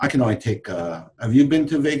I can only take. Have you been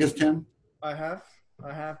to Vegas, Tim? I have.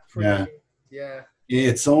 Yeah. Yeah.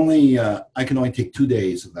 It's only. I can only take 2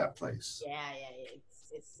 days of that place. Yeah.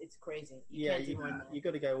 It's crazy. You can't do more than that. You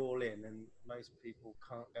got to go all in, and most people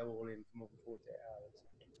can't go all in for more than 48 hours.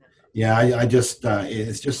 Yeah, I just.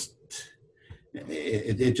 It's just.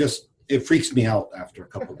 It freaks me out after a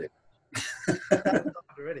couple of days.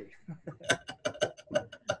 Already.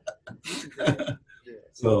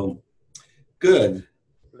 So, good.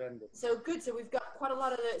 So good. So we've got quite a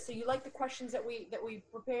lot of the. So you like the questions that we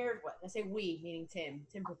prepared? What I say we, meaning Tim.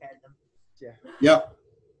 Tim prepared them. Yeah. Yep.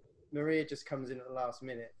 Maria just comes in at the last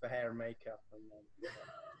minute for hair and makeup, and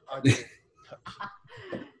I do.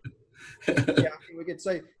 Yeah, I think we're good.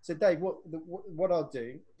 So Dave, what I'll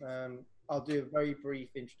do, I'll do a very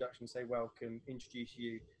brief introduction, say welcome, introduce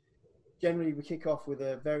you. Generally, we kick off with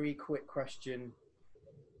a very quick question,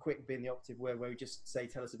 quick being the operative word, where we just say,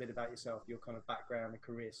 tell us a bit about yourself, your kind of background, the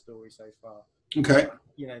career story so far. Okay.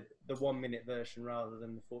 You know, the 1 minute version rather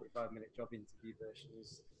than the 45-minute job interview version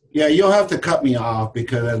is. Yeah, you'll have to cut me off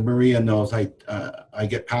because, as Maria knows, I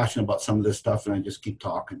get passionate about some of this stuff and I just keep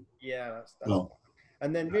talking. Yeah, that's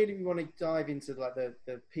and then really we want to dive into like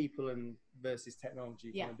the people and versus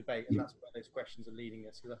technology kind of debate, and that's where those questions are leading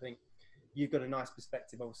us, because I think you've got a nice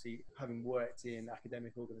perspective, obviously, having worked in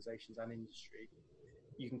academic organisations and industry.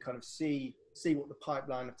 You can kind of see what the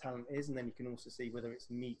pipeline of talent is, and then you can also see whether it's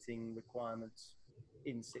meeting requirements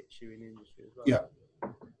in situ in industry as well.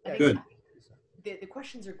 Yeah, good. The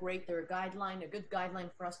questions are great. They're a good guideline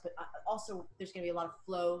for us, but also there's going to be a lot of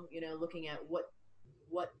flow, looking at what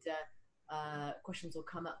questions will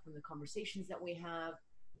come up from the conversations that we have.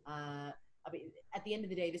 I mean, at the end of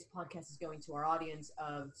the day, this podcast is going to our audience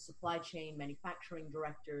of supply chain manufacturing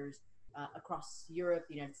directors across Europe,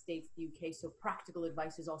 the United States, the UK. So practical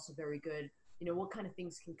advice is also very good. What kind of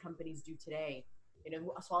things can companies do today?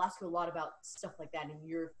 So I'll ask you a lot about stuff like that and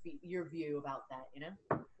your view about that,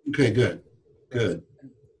 Okay, good. Good.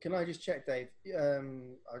 Can I just check, Dave?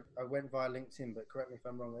 I went via LinkedIn, but correct me if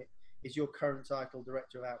I'm wrong. Is your current title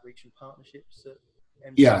Director of Outreach and Partnerships at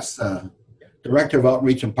MBA? Yes, Director of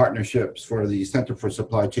Outreach and Partnerships for the Center for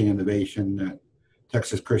Supply Chain Innovation at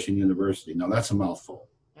Texas Christian University. Now, that's a mouthful.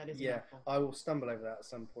 That is a mouthful. I will stumble over that at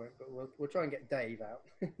some point, but we'll try and get Dave out.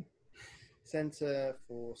 Center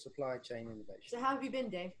for Supply Chain Innovation. So how have you been,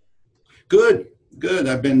 Dave? Good.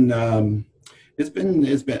 I've been. It's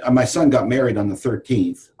been. My son got married on the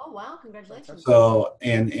 13th. Oh wow! Congratulations. So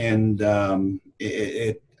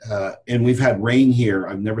and we've had rain here.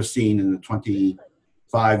 I've never seen in the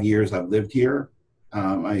 25 years I've lived here.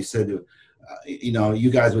 I said, you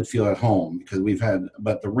guys would feel at home because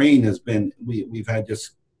but the rain has been. We've had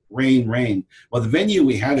just rain. Well, the venue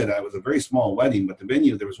we had it was a very small wedding, but the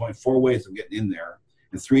venue there was only 4 ways of getting in there,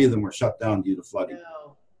 and 3 of them were shut down due to flooding.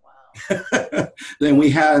 No. Wow. Then we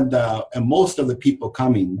had, and most of the people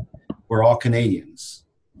coming were all Canadians.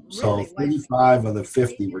 So 35 of the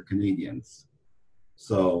 50 were Canadians.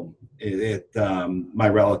 So my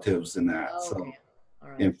relatives and that, Okay. All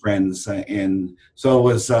right. and friends, and so it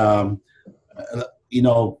was,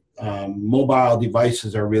 mobile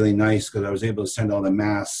devices are really nice because I was able to send all the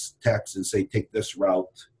mass text and say, take this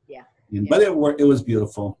route. Yeah. But it was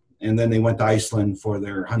beautiful. And then they went to Iceland for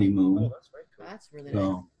their honeymoon. Oh, that's very cool. That's really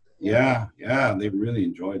nice. Yeah, they really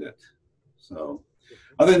enjoyed it. So,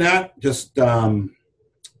 other than that, just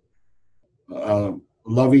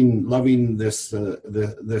loving this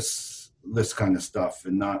this kind of stuff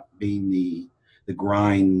and not being the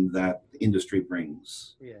grind that industry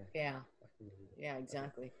brings. Yeah,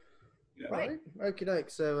 exactly. Yeah. Right. Okay,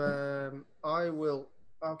 doke. So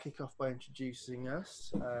I'll kick off by introducing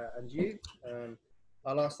us and you.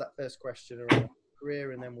 I'll ask that first question around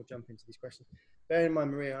career, and then we'll jump into these questions. Bear in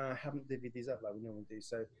mind, Maria, I haven't divvied these up like we normally do,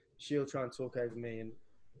 so she'll try and talk over me, and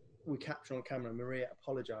we capture on camera Maria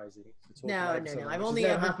apologising for talking over someone. I've only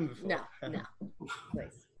ever happened before. No.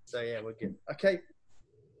 Please. So yeah, we're good. Okay.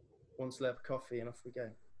 One slurp of coffee, and off we go.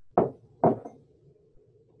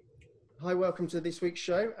 Hi, welcome to this week's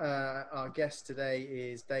show. Our guest today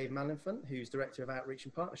is Dave Malenfant, who's Director of Outreach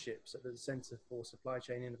and Partnerships at the Center for Supply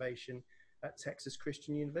Chain Innovation at Texas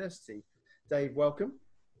Christian University. Dave, welcome.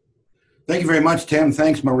 Thank you very much, Tim.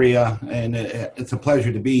 Thanks, Maria. And it's a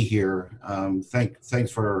pleasure to be here.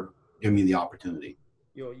 Thanks for giving me the opportunity.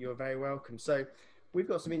 You're very welcome. So we've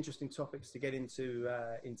got some interesting topics to get into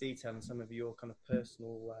in detail and some of your kind of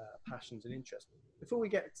personal passions and interests. Before we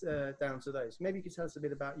get down to those, maybe you could tell us a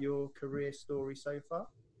bit about your career story so far.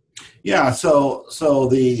 Yeah. So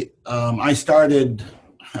I started.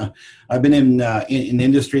 I've been in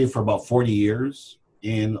industry for about 40 years.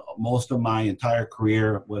 and most of my entire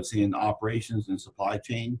career was in operations and supply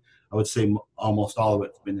chain. I would say almost all of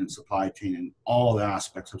it's been in supply chain and all the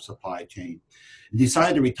aspects of supply chain. I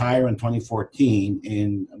decided to retire in 2014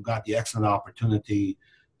 and got the excellent opportunity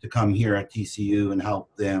to come here at TCU and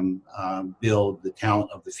help them build the talent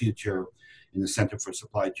of the future in the Center for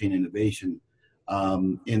Supply Chain Innovation.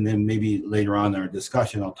 And then maybe later on in our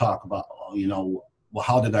discussion, I'll talk about, well,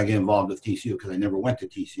 how did I get involved with TCU? Because I never went to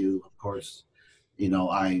TCU, of course.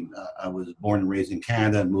 I was born and raised in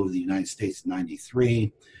Canada and moved to the United States in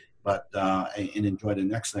 '93, but and enjoyed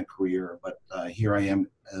an excellent career. But here I am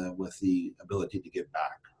with the ability to give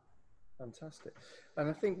back. Fantastic. And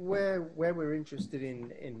I think where we're interested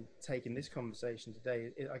in taking this conversation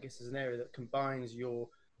today, I guess, is an area that combines your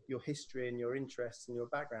history and your interests and your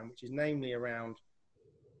background, which is namely around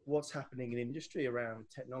what's happening in industry around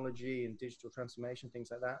technology and digital transformation, things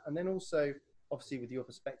like that. And then also, obviously, with your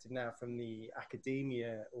perspective now from the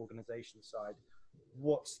academia organization side,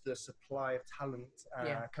 what's the supply of talent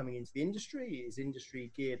coming into the industry? Is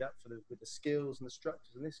industry geared up with the skills and the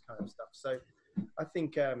structures and this kind of stuff? So I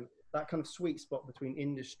think that kind of sweet spot between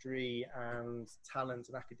industry and talent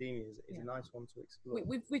and academia is a nice one to explore.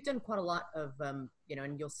 We've done quite a lot of, and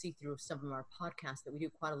you'll see through some of our podcasts that we do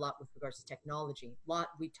quite a lot with regards to technology.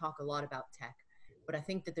 We talk a lot about tech, but I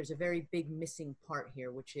think that there's a very big missing part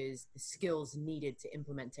here, which is the skills needed to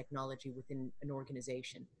implement technology within an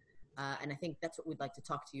organization. And I think that's what we'd like to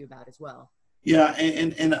talk to you about as well. Yeah,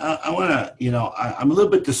 and I want to, I'm a little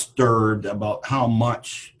bit disturbed about how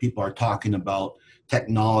much people are talking about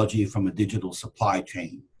technology from a digital supply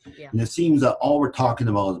chain. Yeah. And it seems that all we're talking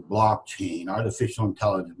about is blockchain, artificial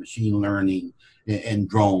intelligence, machine learning, and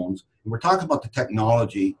drones. And we're talking about the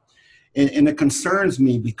technology. And it concerns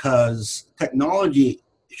me because technology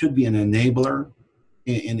should be an enabler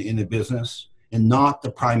in a business and not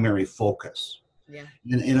the primary focus. Yeah.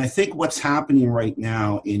 And I think what's happening right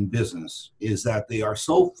now in business is that they are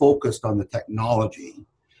so focused on the technology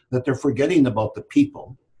that they're forgetting about the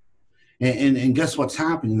people. And guess what's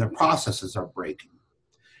happening? Their processes are breaking.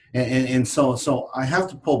 And so I have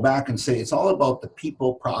to pull back and say it's all about the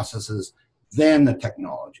people, processes, then the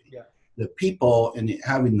technology. Yeah. The people and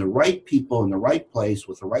having the right people in the right place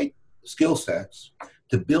with the right skill sets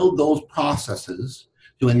to build those processes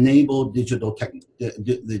to enable the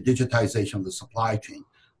digitization of the supply chain.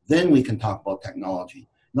 Then we can talk about technology.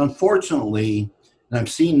 And unfortunately, and I'm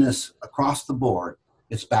seeing this across the board,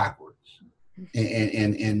 it's backwards.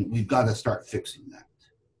 And we've got to start fixing that,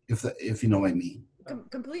 if you know what I mean.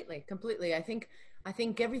 Completely. I think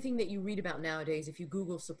everything that you read about nowadays, if you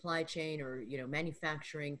Google supply chain or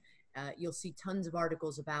manufacturing, you'll see tons of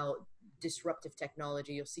articles about disruptive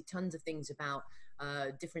technology. You'll see tons of things about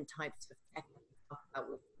different types of tech,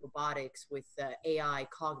 with robotics, with AI,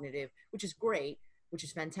 cognitive, which is great, which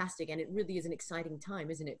is fantastic, and it really is an exciting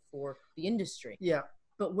time, isn't it, for the industry? Yeah.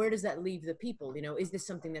 But where does that leave the people? Is this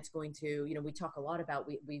something that's going to, we talk a lot about,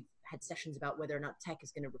 we've had sessions about whether or not tech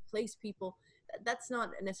is going to replace people. That's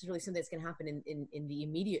not necessarily something that's going to happen in the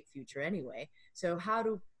immediate future anyway. So how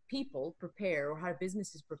do people prepare, or how do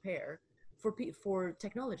businesses prepare for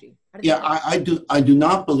technology? I do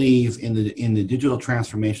not believe in the digital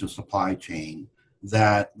transformation of supply chain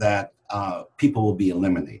that people will be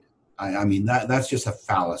eliminated. I mean, that's just a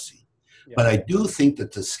fallacy. Yeah. But I do think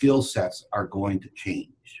that the skill sets are going to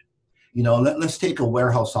change. Let's take a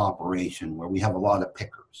warehouse operation where we have a lot of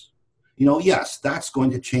pickers. Yes, that's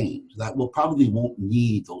going to change. That will probably won't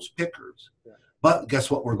need those pickers. Yeah. But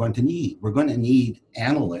guess what we're going to need? We're going to need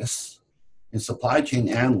analysts and supply chain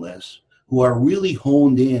analysts who are really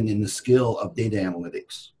honed in the skill of data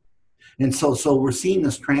analytics. And so we're seeing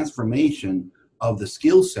this transformation of the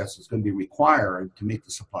skill sets that's going to be required to make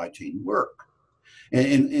the supply chain work.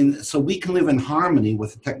 And so we can live in harmony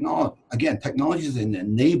with the technology. Again, technology is an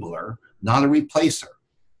enabler, not a replacer.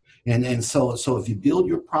 And so if you build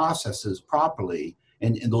your processes properly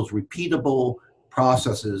and those repeatable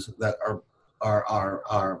processes that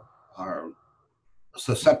are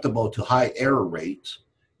susceptible to high error rates,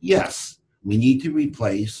 yes, we need to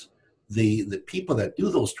replace the people that do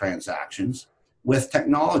those transactions with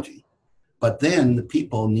technology. But then the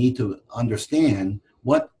people need to understand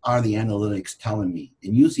what are the analytics telling me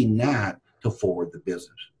and using that to forward the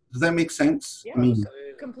business. Does that make sense? Yeah, I mean,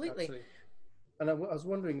 completely. Absolutely. And I was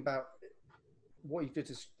wondering about what you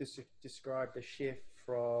just described, the shift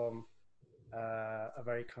from a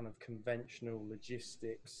very kind of conventional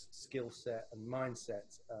logistics skill set and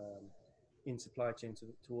mindset in supply chain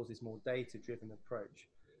towards this more data-driven approach.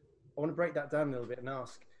 I want to break that down a little bit and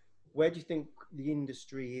ask, where do you think the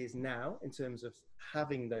industry is now in terms of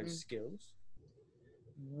having those skills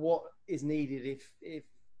what is needed if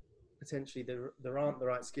potentially there aren't the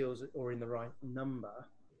right skills or in the right number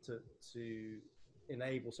to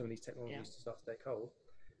enable some of these technologies to start to take hold,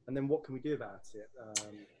 and then what can we do about it?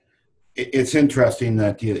 It's interesting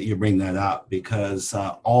that you bring that up, because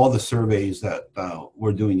all the surveys that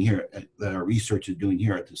we're doing here, that our research is doing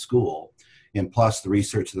here at the school, and plus the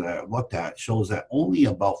research that I looked at, shows that only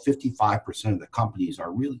about 55% of the companies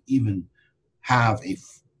are really even have a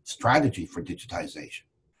strategy for digitization.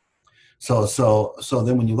 So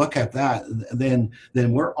then when you look at that, then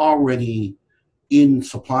we're already in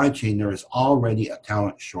supply chain. There is already a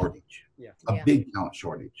talent shortage, a big talent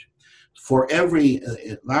shortage. For every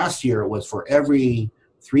last year, it was for every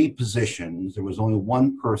 3 positions, there was only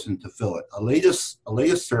 1 person to fill it. A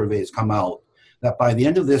latest survey has come out that by the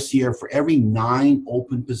end of this year, for every 9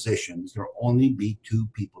 open positions, there will only be 2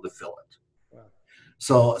 people to fill it.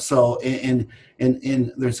 Wow. So and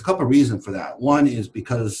there's a couple of reasons for that. One is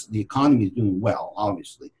because the economy is doing well,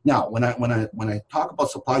 obviously. Now, when I talk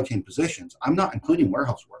about supply chain positions, I'm not including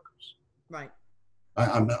warehouse workers. Right.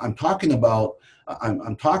 I'm talking about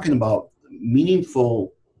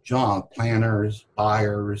meaningful job planners,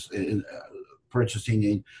 buyers,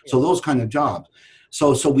 purchasing, so those kind of jobs.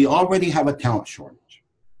 So we already have a talent shortage.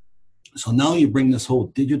 So now you bring this whole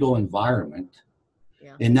digital environment,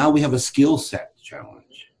 and now we have a skill set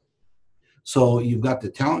challenge. So you've got the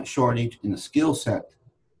talent shortage and the skill set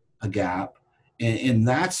a gap. And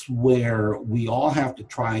that's where we all have to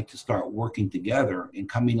try to start working together and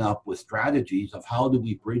coming up with strategies of how do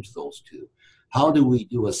we bridge those two? How do we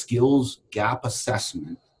do a skills gap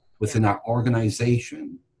assessment within our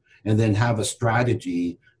organization, and then have a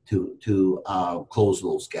strategy to close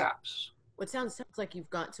those gaps? Well, it sounds like we've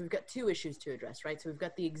got 2 issues to address, right? So we've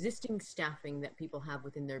got the existing staffing that people have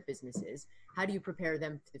within their businesses. How do you prepare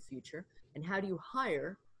them for the future? And how do you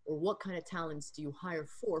hire, or what kind of talents do you hire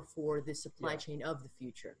for the supply chain of the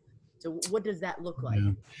future? So what does that look like?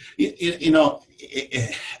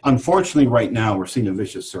 Unfortunately, right now we're seeing a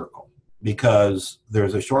vicious circle, because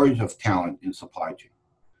there's a shortage of talent in supply chain.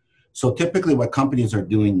 So typically what companies are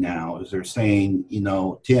doing now is they're saying,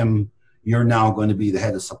 Tim, you're now going to be the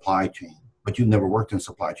head of supply chain, but you've never worked in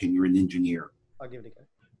supply chain. You're an engineer. I'll give it a go.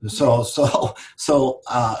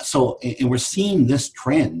 And we're seeing this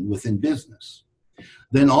trend within business.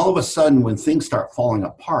 Then all of a sudden, when things start falling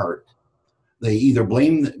apart, they either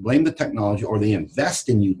blame the technology, or they invest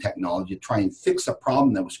in new technology to try and fix a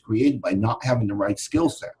problem that was created by not having the right skill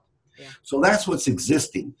set. Yeah. So that's what's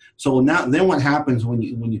existing. So then what happens when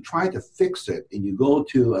you try to fix it, and you go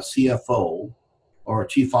to a CFO or a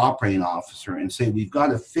chief operating officer and say, we've got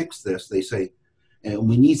to fix this, they say, and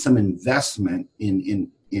we need some investment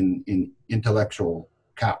in intellectual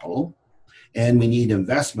capital, and we need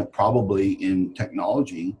investment probably in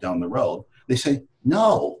technology down the road. They say,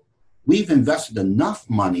 no, we've invested enough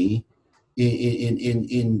money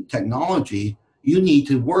in technology. You need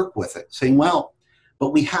to work with it. Saying, well,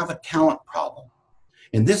 but we have a talent problem.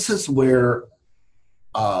 And this is where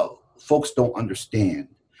folks don't understand,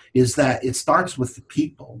 is that it starts with the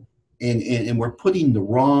people, and we're putting the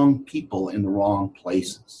wrong people in the wrong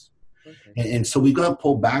places. Okay. And so we got to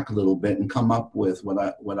pull back a little bit and come up with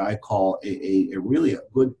what I call a really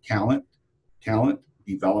good talent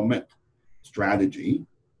development strategy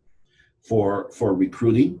for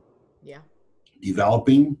recruiting,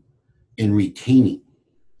 developing, and retaining.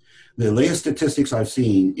 The latest statistics I've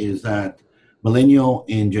seen is that millennial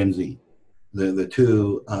and Gen Z, the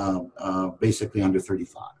two basically under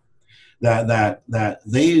 35, that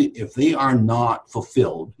they, if they are not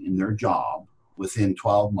fulfilled in their job within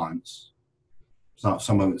 12 months,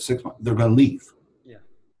 some of it 6 months, they're going to leave. Yeah.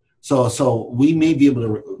 So we may be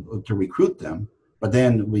able to recruit them, but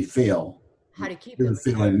then we fail. How to keep them?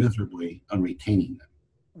 Failing miserably on retaining them.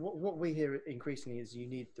 What we hear increasingly is you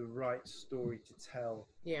need the right story to tell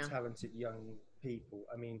talented young people.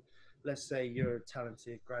 I mean, let's say you're a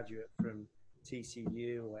talented graduate from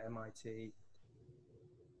TCU or MIT,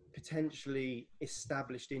 potentially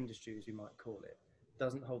established industry, as we might call it,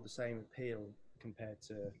 doesn't hold the same appeal compared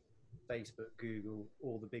to Facebook, Google,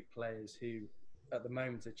 all the big players who at the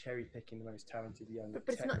moment are cherry picking the most talented young. But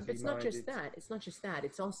it's not just that. It's not just that.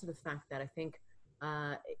 It's also the fact that I think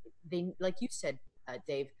they, like you said,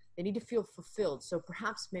 Dave, they need to feel fulfilled. So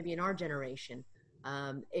perhaps maybe in our generation,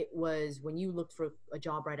 it was when you looked for a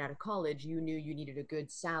job right out of college, you knew you needed a good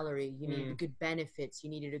salary, you needed good benefits, you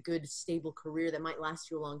needed a good stable career that might last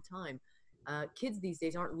you a long time. Kids these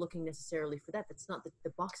days aren't looking necessarily for that. That's not the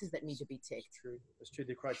boxes that need to be ticked. That's true.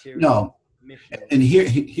 The criteria. No. And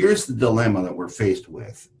here's the dilemma that we're faced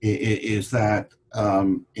with, is that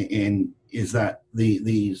and is that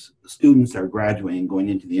these students that are graduating, going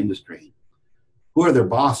into the industry, who are their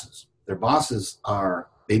bosses? Their bosses are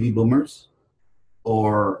baby boomers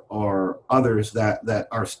or others that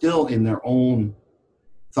are still in their own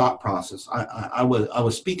thought process. I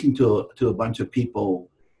was speaking to a bunch of people,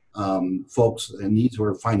 folks, and these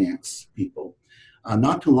were finance people,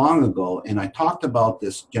 not too long ago, and I talked about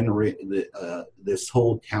this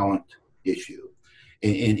whole talent issue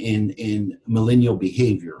in millennial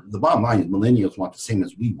behavior. The bottom line is millennials want the same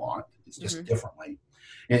as we want. It's just differently.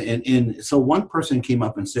 And so one person came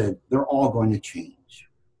up and said, they're all going to change.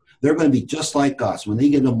 They're going to be just like us. When they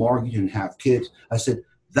get a mortgage and have kids, I said,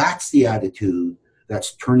 that's the attitude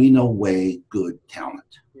that's turning away good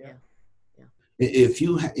talent. Yeah.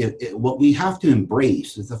 What we have to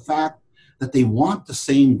embrace is the fact that they want the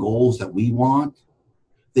same goals that we want.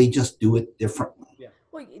 They just do it differently. Yeah.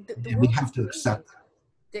 Well, and we have to accept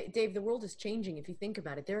that. Dave, the world is changing. If you think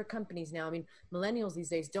about it, there are companies now. I mean, millennials these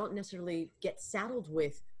days don't necessarily get saddled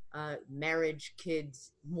with marriage,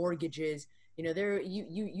 kids, mortgages. You know,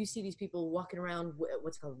 you see these people walking around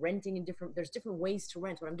what's called renting in there's different ways to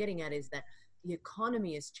rent. What I'm getting at is that the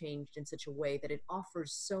economy has changed in such a way that it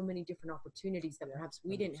offers so many different opportunities that perhaps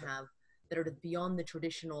we didn't have, that are beyond the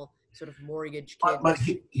traditional sort of mortgage kid. But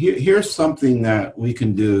here's something that we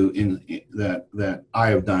can do that I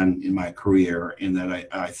have done in my career, and that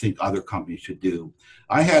I think other companies should do.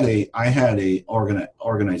 I had a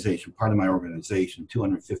organization, part of my organization,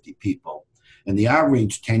 250 people, and the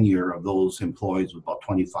average tenure of those employees was about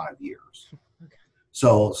 25 years. Okay.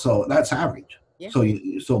 So that's average. Yeah.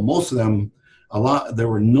 So most of them, there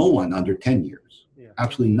were no one under 10 years. Yeah.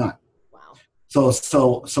 Absolutely none. Wow.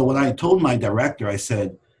 So when I told my director, I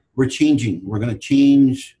said, we're changing. We're going to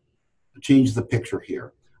change the picture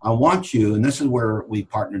here. I want you, and this is where we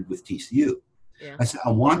partnered with TCU. Yeah. I said,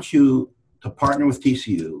 I want you to partner with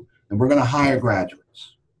TCU, and we're going to hire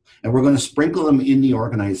graduates, and we're going to sprinkle them in the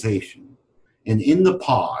organization. And in the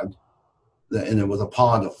pod, and it was a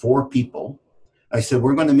pod of 4 people, I said,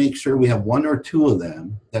 we're going to make sure we have 1 or 2 of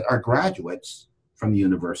them that are graduates from the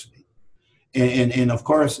university. And of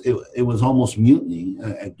course, it was almost mutiny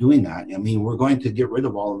at doing that. I mean, we're going to get rid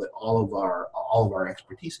of all of our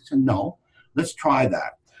expertise. I said, no, let's try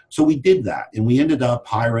that. So we did that, and we ended up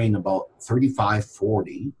hiring about 35,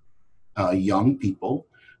 40 young people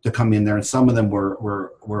to come in there, and some of them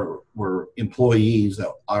were employees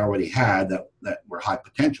that I already had that were high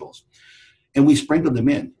potentials, and we sprinkled them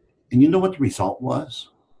in. And you know what the result was?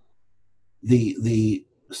 The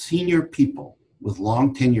senior people with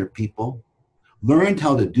long tenure people learned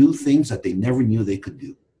how to do things that they never knew they could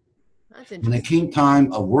do. That's interesting. When it came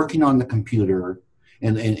time of working on the computer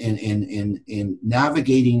and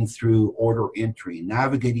navigating through order entry,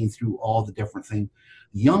 navigating through all the different things,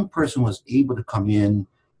 the young person was able to come in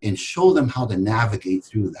and show them how to navigate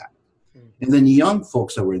through that. Mm-hmm. And then the young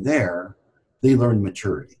folks that were there, they learned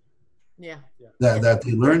maturity. Yeah. That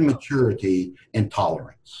they learned maturity and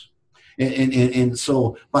tolerance. And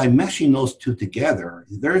so by meshing those two together,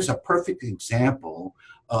 there's a perfect example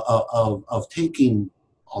of taking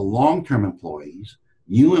a long-term employees,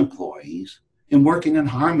 new employees, and working in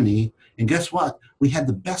harmony. And guess what? We had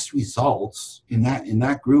the best results in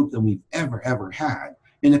that group than we've ever had.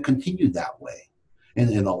 And it continued that way. And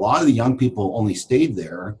a lot of the young people only stayed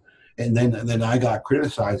there. And then I got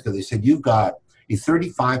criticized because they said, you've got a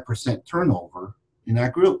 35% turnover in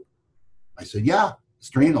that group. I said, yeah, it's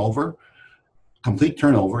turnover, complete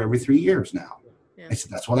turnover every 3 years now. Yeah. I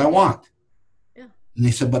said, that's what I want. Yeah. And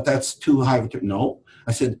they said, but that's too high. No.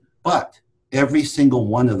 I said, but every single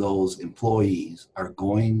one of those employees are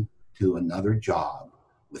going to another job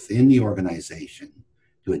within the organization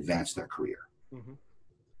to advance their career. Mm-hmm.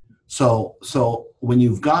 So when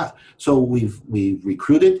we've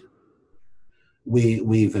recruited,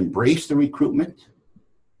 we've embraced the recruitment,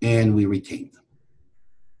 and we retained them.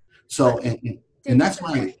 So, and that's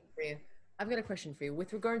why I've got a question for you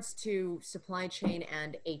with regards to supply chain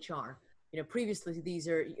and HR. You know, previously these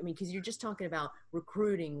are, I mean, because you're just talking about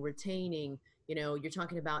recruiting, retaining, you know, you're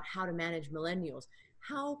talking about how to manage millennials.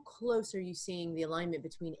 How close are you seeing the alignment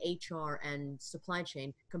between HR and supply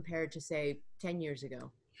chain compared to, say, 10 years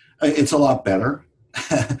ago? It's a lot better.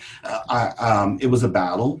 It was a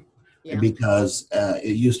battle. Yeah. Because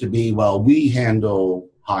it used to be, well, we handle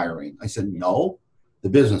hiring. I said, no, the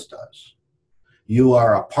business does. You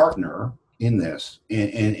are a partner in this.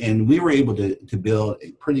 And we were able to build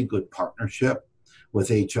a pretty good partnership with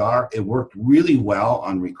HR. It worked really well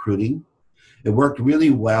on recruiting. It worked really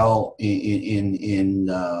well in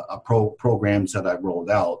programs that I rolled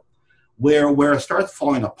out. Where it starts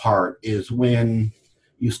falling apart is when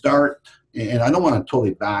you start and I don't want to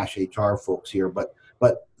totally bash HR folks here, but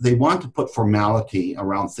they want to put formality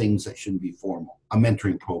around things that shouldn't be formal. A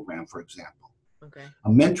mentoring program, for example. Okay. A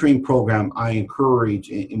mentoring program I encourage,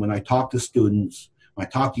 and when I talk to students, when I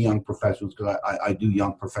talk to young professionals, because I do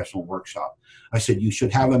young professional workshop, I said you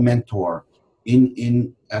should have a mentor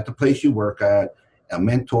at the place you work at, a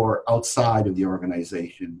mentor outside of the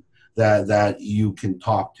organization that you can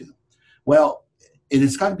talk to. Well,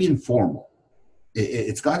 it's got to be informal.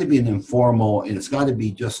 It's got to be an informal, and it's got to be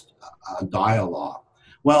just a dialogue.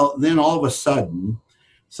 Well, then all of a sudden,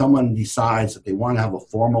 someone decides that they want to have a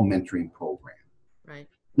formal mentoring program. Right.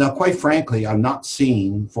 Now, quite frankly, I'm not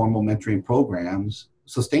seeing formal mentoring programs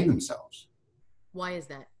sustain themselves. Why is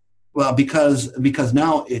that? Well, because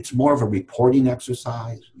now it's more of a reporting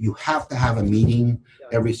exercise. You have to have a meeting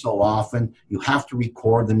every so often. You have to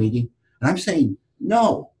record the meeting. And I'm saying,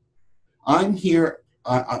 no, I'm here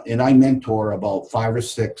and I mentor about 5 or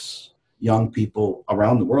 6 young people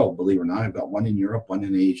around the world, believe it or not. I've got one in Europe, one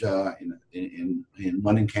in Asia, and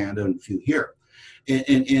one in Canada, and a few here.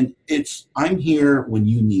 And I'm here when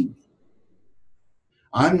you need me.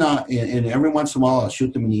 I'm not, and every once in a while I'll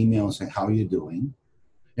shoot them an email and say, how are you doing?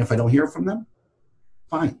 If I don't hear from them,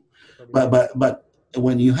 fine. But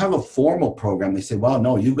when you have a formal program, they say, well,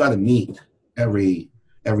 no, you've got to meet every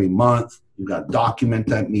month. You've got to document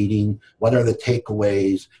that meeting. What are the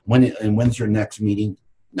takeaways? When's your next meeting?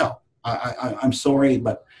 No, I'm sorry,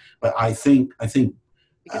 but I think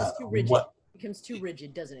becomes too rigid. Becomes too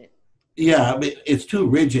rigid, doesn't it? Yeah, it's too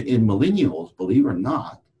rigid in millennials, believe it or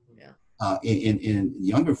not. Yeah. In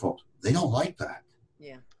younger folks, they don't like that.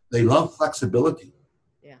 Yeah. They love flexibility.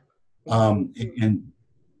 Yeah. And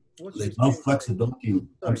they love flexibility. Sorry.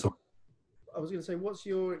 I'm sorry. I was going to say, what's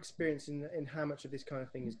your experience in how much of this kind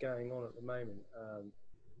of thing is going on at the moment?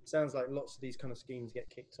 Sounds like lots of these kind of schemes get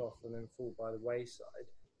kicked off and then fall by the wayside.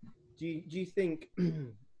 Do you think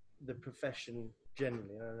the profession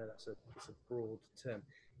generally, and I know it's a broad term,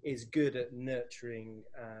 is good at nurturing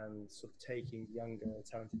and sort of taking younger,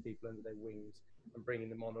 talented people under their wings and bringing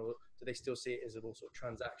them on, or do they still see it as a more sort of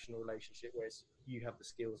transactional relationship where it's, you have the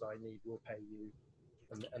skills I need, we'll pay you,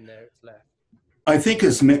 and there it's left? I think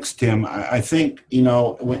it's mixed, Tim. I think,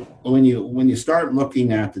 when you start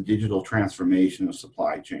looking at the digital transformation of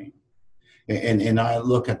supply chain, and I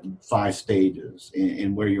look at the 5 stages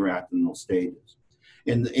and where you're at in those stages,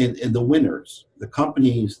 and the winners, the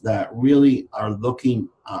companies that really are looking,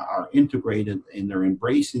 are integrated, and they're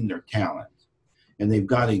embracing their talent, and they've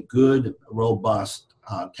got a good, robust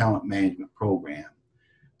talent management program,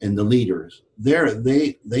 and the leaders, the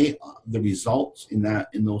results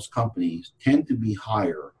in those companies tend to be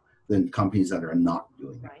higher than companies that are not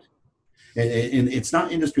doing that. Right. And it's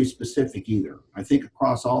not industry specific either. I think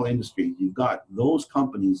across all industries, you've got those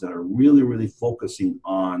companies that are really, really focusing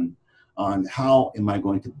on how am I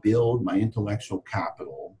going to build my intellectual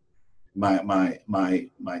capital, my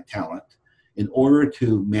talent, in order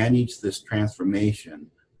to manage this transformation,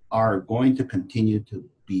 are going to continue to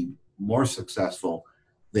be more successful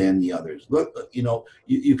than the others. Look,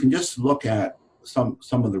 you can just look at some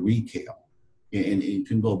of the retail, and you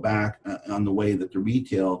can go back on the way that the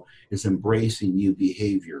retail is embracing new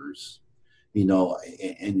behaviors,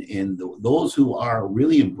 and those who are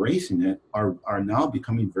really embracing it are now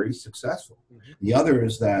becoming very successful. Mm-hmm. The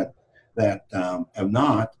others that have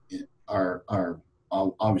not are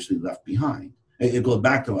obviously left behind. It goes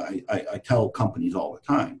back to, I tell companies all the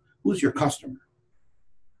time, who's your customer?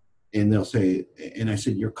 And they'll say, and I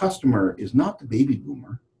said, your customer is not the baby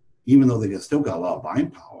boomer, even though they still got a lot of buying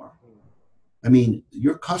power. I mean,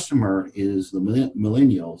 your customer is the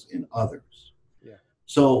millennials and others. Yeah.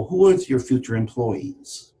 So who is your future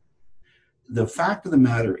employees? The fact of the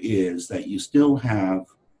matter is that you still have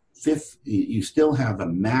a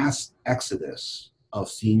mass exodus of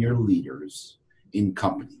senior leaders in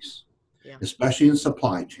companies, yeah, especially in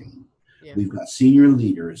supply chain. Yeah. We've got senior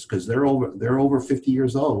leaders because they're over 50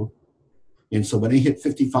 years old. And so when they hit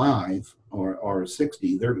 55 or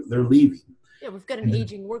 60, they're leaving. Yeah, we've got an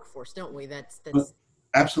aging workforce, don't we? That's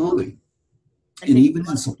absolutely. And even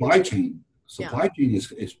in supply chain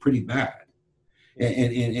is pretty bad.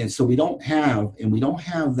 And so we don't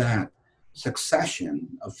have that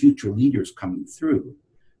succession of future leaders coming through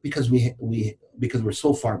because we're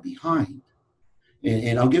so far behind.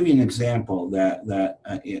 And I'll give you an example that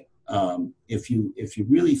if you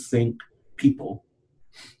really think people,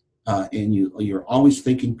 and you're always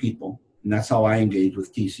thinking people, and that's how I engaged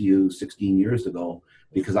with TCU 16 years ago,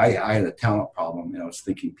 because I had a talent problem and I was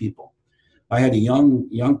thinking people. I had a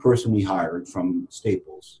young person we hired from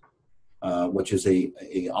Staples, which is a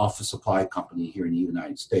office supply company here in the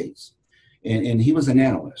United States, and he was an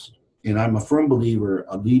analyst. And I'm a firm believer,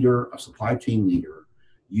 a supply chain leader,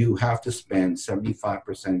 you have to spend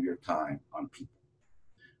 75% of your time on people,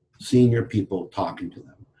 seeing your people, talking to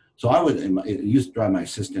them. So it used to drive my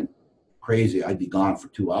assistant crazy. I'd be gone for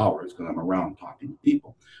 2 hours because I'm around talking to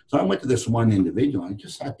people. So I went to this one individual. I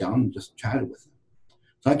just sat down and just chatted with him.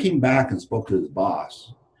 So I came back and spoke to his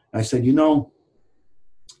boss. I said,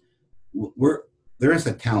 there is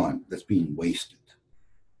a talent that's being wasted.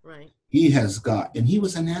 Right. He has got, and he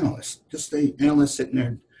was an analyst, just an analyst sitting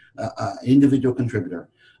there, individual contributor.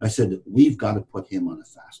 I said, we've got to put him on a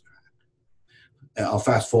fast track. I'll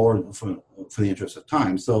fast forward for the interest of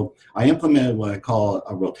time. So I implemented what I call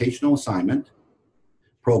a rotational assignment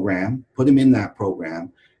program, put him in that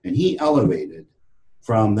program, and he elevated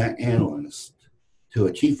from that analyst to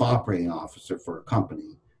a chief operating officer for a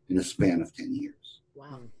company in a span of 10 years.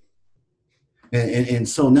 Wow. And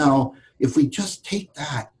so now, if we just take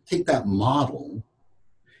that model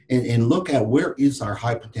and look at where is our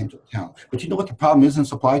high potential talent. But you know what the problem is in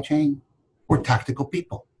supply chain? We're tactical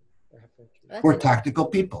people. We're tactical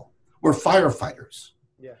people. We're firefighters.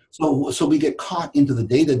 Yeah. So we get caught into the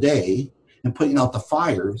day-to-day and putting out the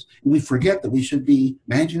fires, and we forget that we should be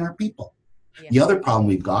managing our people. Yeah. The other problem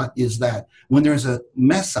we've got is that when there's a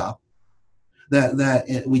mess up,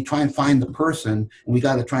 that we try and find the person, and we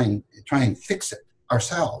got to try and fix it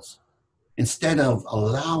ourselves instead of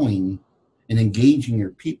allowing and engaging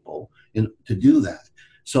your people to do that.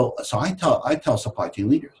 So I tell supply chain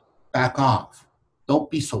leaders, back off.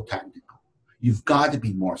 Don't be so technical. You've got to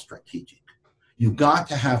be more strategic. You've got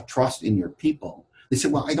to have trust in your people. They say,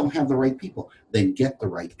 well, I don't have the right people. Then get the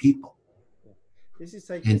right people. This is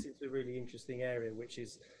taking us into a really interesting area, which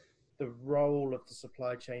is the role of the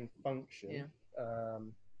supply chain function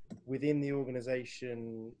within the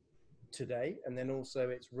organization today, and then also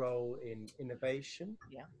its role in innovation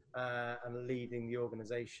and leading the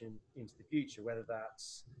organization into the future, whether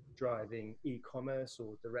that's driving e-commerce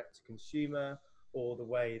or direct to consumer, or the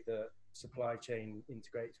way that supply chain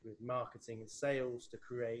integrates with marketing and sales to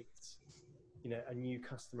create a new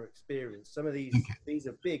customer experience. Some of these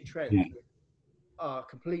are big trends that are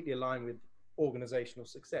completely aligned with organizational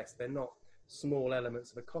success. They're not small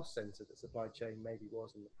elements of a cost center that supply chain maybe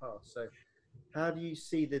was in the past. So how do you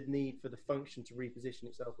see the need for the function to reposition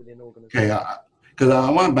itself within organizations? Okay, because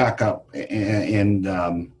I want to back up and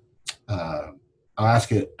I'll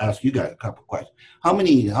ask you guys a couple of questions. How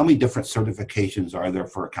many different certifications are there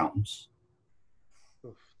for accountants?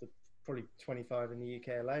 Probably 25 in the UK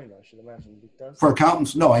alone, I should imagine. For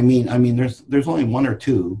accountants, no. I mean, there's only one or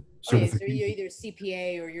two certifications. So you're either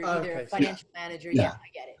CPA or you're either a financial manager. Yeah, I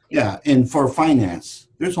get it. Yeah, and for finance,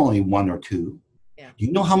 there's only one or two. Yeah. Do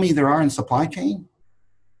you know how many there are in supply chain?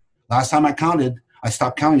 Last time I counted, I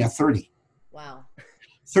stopped counting at 30. Wow.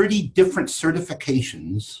 30 different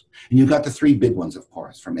certifications, and you got the three big ones, of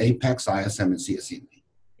course, from Apex, ISM, and CSCMP.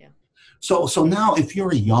 Yeah. So now, if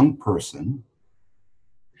you're a young person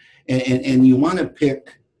and you want to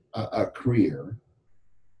pick a career,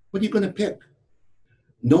 what are you going to pick?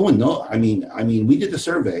 No one knows. I mean, we did a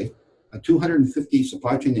survey of 250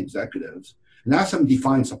 supply chain executives and asked them to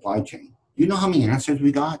define supply chain. Do you know how many answers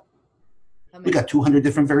we got? We got 200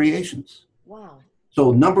 different variations. Wow.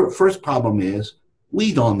 So first problem is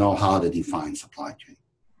we don't know how to define supply chain.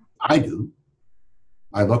 I do.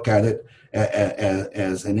 I look at it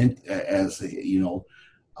as a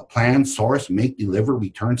plan, source, make, deliver,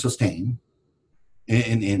 return, sustain,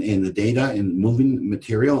 in the data and moving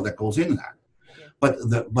material that goes into that. But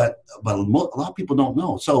a lot of people don't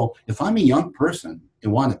know. So if I'm a young person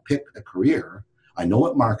and want to pick a career, I know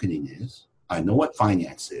what marketing is, I know what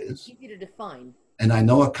finance is. It's easy to define. And I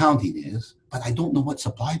know accounting is, but I don't know what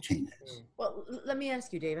supply chain is. Well, let me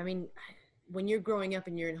ask you, Dave. I mean, when you're growing up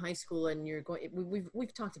and you're in high school and you're going,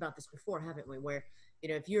 we've talked about this before, haven't we? Where,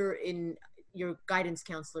 if you're in your guidance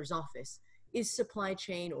counselor's office, is supply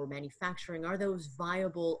chain or manufacturing, are those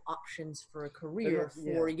viable options for a career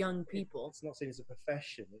for young people? It's not seen as a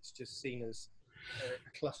profession. It's just seen as a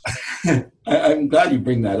cluster. I'm glad you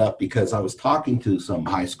bring that up because I was talking to some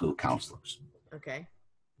high school counselors. Okay.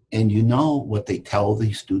 And you know what they tell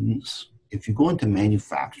these students? If you go into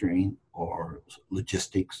manufacturing or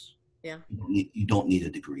logistics, you don't need a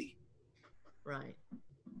degree. Right.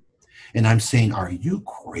 And I'm saying, are you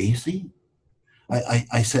crazy?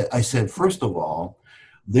 I said, first of all,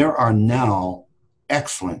 there are now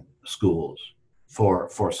excellent schools for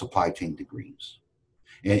supply chain degrees.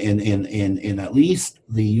 And at least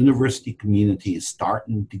the university community is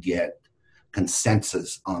starting to get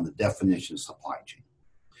consensus on the definition of supply chain.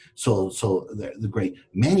 So the great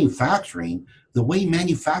manufacturing, the way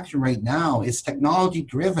manufacturing right now is technology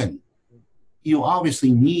driven. you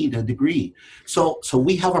obviously need a degree. So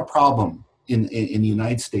we have a problem in the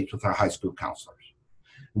United States with our high school counselors.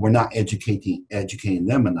 We're not educating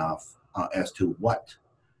them enough as to what,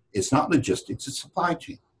 it's not logistics, it's supply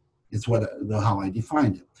chain. It's how I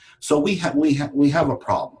defined it. So we have a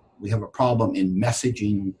problem. We have a problem in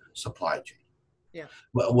messaging supply chain. Yeah.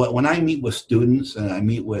 When I meet with students and I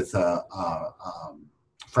meet with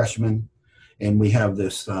freshmen, and we have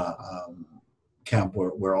this camp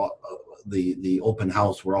where all the open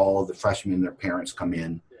house where all of the freshmen and their parents come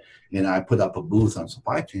in, and I put up a booth on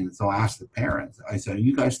supply chain. And so I asked the parents, I said, are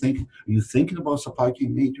you thinking about supply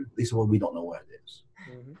chain major? They said, well, we don't know what it is.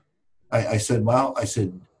 Mm-hmm. I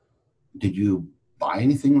said, did you buy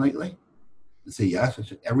anything lately? They say, yes. I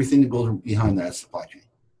said, everything that goes behind that is supply chain,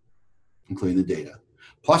 including the data.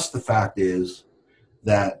 Plus the fact is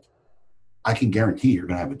that I can guarantee you're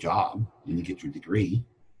going to have a job when you get your degree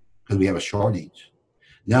because we have a shortage.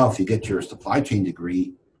 Now, if you get your supply chain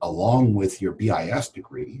degree along with your BIS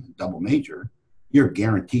degree, double major, you're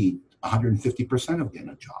guaranteed 150% of getting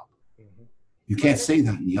a job. Mm-hmm. You can't say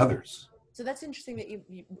that in the others. So that's interesting that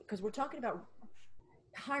you because we're talking about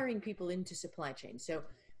hiring people into supply chain. So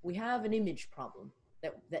we have an image problem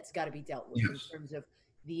that's got to be dealt with. Yes. In terms of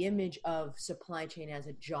the image of supply chain as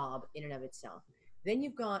a job in and of itself. Then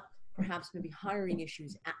you've got perhaps maybe hiring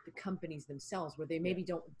issues at the companies themselves where they maybe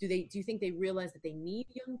do you think they realize that they need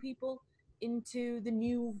young people into the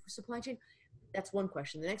new supply chain? That's one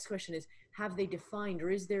question. The next question is, have they defined, or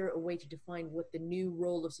is there a way to define what the new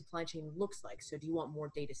role of supply chain looks like? So do you want more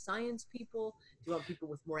data science people? Do you want people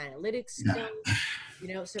with more analytics skills?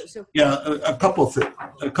 Yeah, a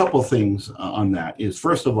couple things on that is,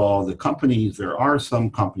 first of all, there are some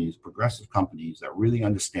companies, progressive companies, that really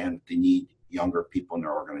understand that they need younger people in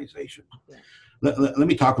their organization. Yeah. Let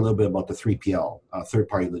me talk a little bit about the 3PL,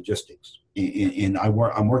 third-party logistics. And I'm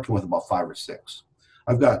working with about 5 or 6.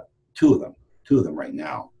 I've got two of them right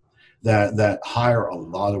now that hire a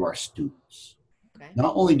lot of our students. Okay.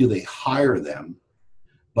 Not only do they hire them,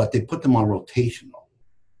 but they put them on rotational,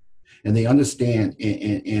 and they understand.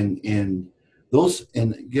 And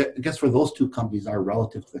guess where those two companies are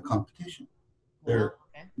relative to the competition? They're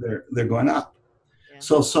going up. Yeah.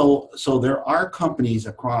 So there are companies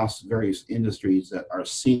across various industries that are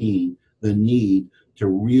seeing the need to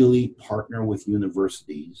really partner with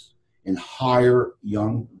universities and hire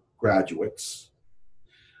young graduates.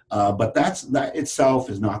 But that itself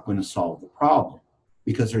is not going to solve the problem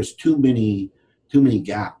because there's too many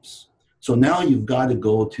gaps. So now you've got to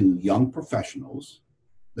go to young professionals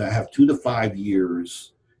that have 2 to 5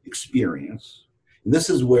 years experience. And this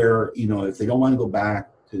is where, if they don't want to go back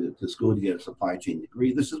to school to get a supply chain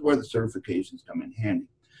degree, this is where the certifications come in handy.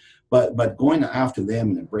 But going after them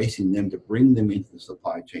and embracing them to bring them into the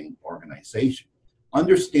supply chain organization,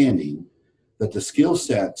 understanding that the skill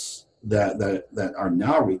sets that are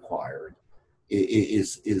now required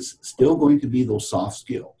is still going to be those soft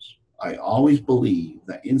skills. I always believe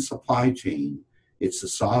that in supply chain, it's the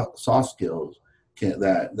soft skills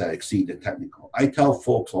that exceed the technical. I tell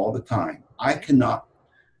folks all the time, I can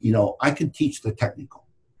teach the technical.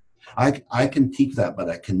 I can teach that, but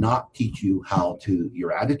I cannot teach you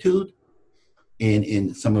your attitude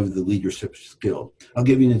and some of the leadership skills. I'll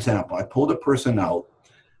give you an example. I pulled a person out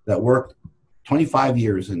that worked 25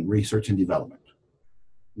 years in research and development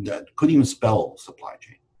that couldn't even spell supply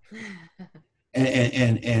chain.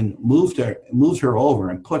 and moved her over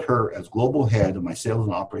and put her as global head of my sales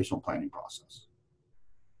and operational planning process.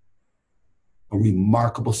 A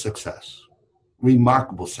remarkable success.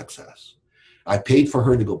 I paid for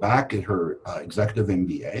her to go back, get her executive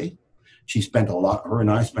MBA. Her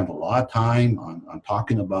and I spent a lot of time on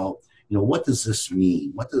talking about, what does this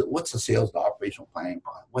mean? What's the sales and operational planning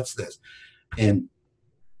process? What's this? And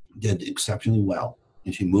did exceptionally well.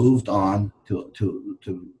 And she moved on to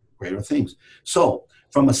greater things. So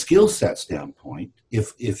from a skill set standpoint,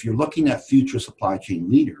 if you're looking at future supply chain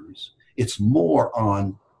leaders, it's more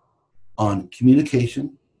on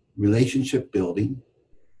communication, relationship building,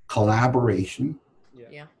 collaboration,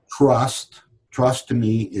 trust. Trust to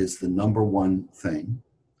me is the number one thing.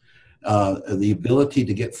 The ability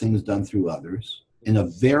to get things done through others, and a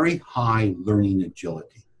very high learning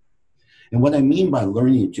agility. And what I mean by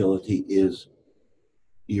learning agility is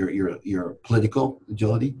your political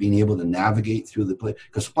agility, being able to navigate through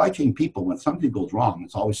because supply chain people, when something goes wrong,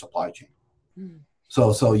 it's always supply chain. Mm.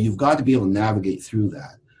 So you've got to be able to navigate through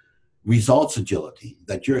that. Results agility,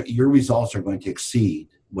 that your results are going to exceed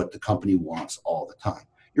what the company wants all the time.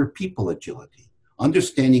 Your people agility,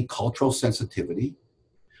 understanding cultural sensitivity,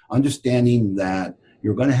 understanding that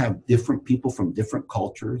you're going to have different people from different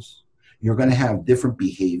cultures. You're going to have different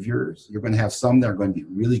behaviors. You're going to have some that are going to be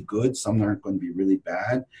really good, some that are going to be really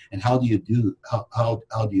bad. And how do you do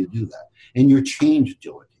that? And your change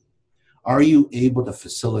agility. Are you able to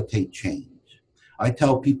facilitate change? I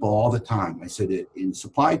tell people all the time, I said in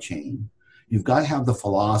supply chain, you've got to have the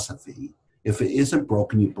philosophy. If it isn't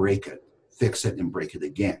broken, you break it, fix it, and break it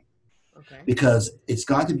again. Okay. Because it's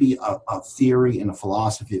got to be a theory and a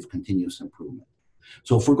philosophy of continuous improvement.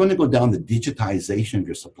 So if we're going to go down the digitization of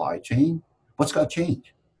your supply chain, what's got to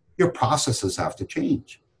change? Your processes have to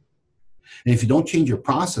change. And if you don't change your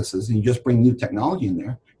processes and you just bring new technology in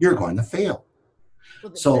there, you're going to fail.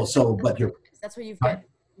 Well, that's where you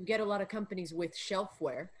get a lot of companies with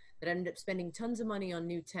shelfware that end up spending tons of money on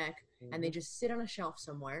new tech, and they just sit on a shelf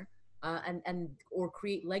somewhere, or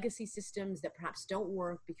create legacy systems that perhaps don't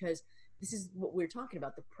work, because this is what we're talking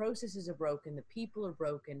about. The processes are broken, the people are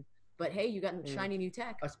broken, but hey, you got shiny new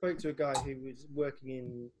tech. I spoke to a guy who was working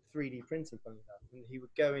in 3D printing, funny enough, and he would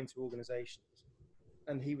go into organizations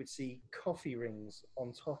and he would see coffee rings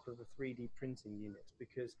on top of the 3D printing units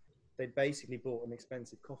because they basically bought an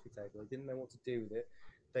expensive coffee table. They didn't know what to do with it.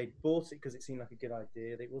 They bought it because it seemed like a good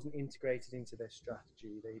idea. It wasn't integrated into their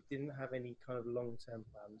strategy. They didn't have any kind of long-term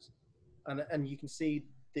plans. And you can see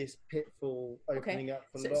this pitfall opening up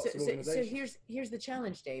for lots of organizations. So here's the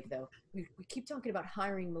challenge, Dave, though. We keep talking about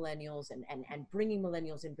hiring millennials and bringing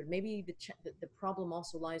millennials in, but maybe the problem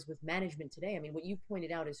also lies with management today. I mean, what you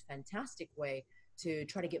pointed out is a fantastic way to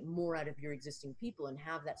try to get more out of your existing people and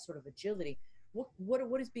have that sort of agility.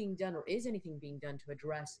 What is being done, or is anything being done to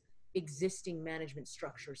address existing management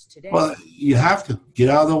structures today? Well, you have to get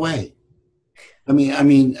out of the way. They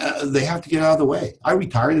have to get out of the way. I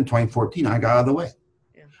retired in 2014. I got out of the way.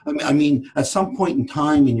 Yeah. I mean, at some point in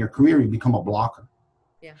time in your career, you become a blocker.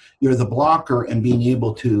 Yeah. You're the blocker and being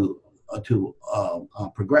able to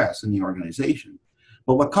progress in the organization.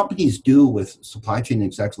 But what companies do with supply chain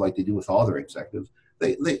execs, like they do with all their executives,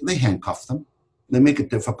 they handcuff them. They make it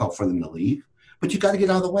difficult for them to leave. But you got to get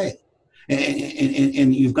out of the way,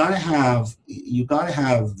 and you've got to have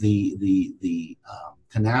the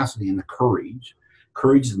tenacity and the courage.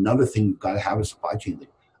 Courage is another thing you've got to have as a supply chain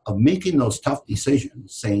leader, of making those tough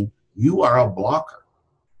decisions, saying you are a blocker.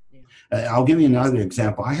 Yeah. I'll give you another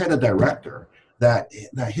example. I had a director that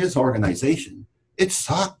his organization, it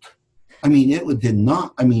sucked. I mean, it did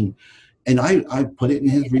not. I mean, and I put it in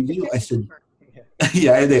his review. I said,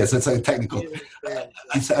 yeah, it is. It's a technical.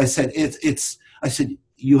 I said,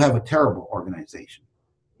 you have a terrible organization.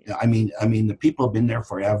 I mean, the people have been there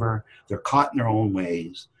forever. They're caught in their own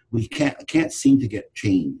ways. We can't seem to get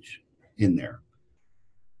change in there.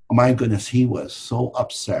 Oh, my goodness, he was so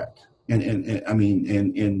upset. And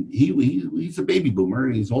he's a baby boomer.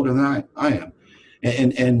 And he's older than I am.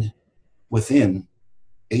 And within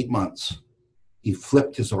 8 months, he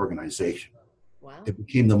flipped his organization. Wow. It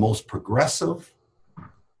became the most progressive,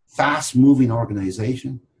 fast-moving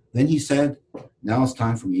organization. Then he said, now it's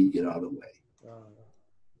time for me to get out of the way.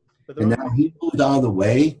 And now he moved out of the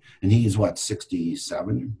way, and he's,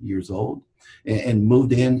 67 years old, and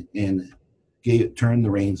moved in and turned the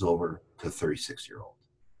reins over to a 36-year-old.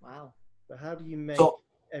 Wow. But how do you make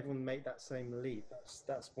everyone make that same leap?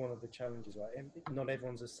 That's one of the challenges, right? Not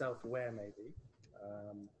everyone's as self-aware, maybe.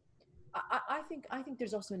 I think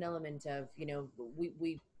there's also an element of,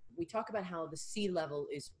 we talk about how the C-level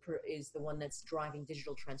is the one that's driving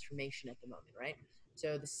digital transformation at the moment, right?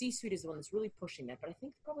 So the C-suite is the one that's really pushing that. But I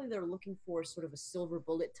think probably they're looking for sort of a silver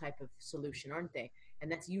bullet type of solution, aren't they? And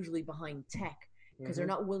that's usually behind tech, because they're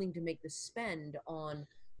not willing to make the spend on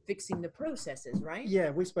fixing the processes, right? Yeah,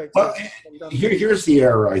 we spoke. Here's the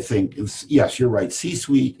error, I think. Yes, you're right.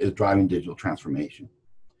 C-suite is driving digital transformation.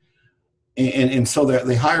 And so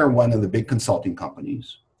they hire one of the big consulting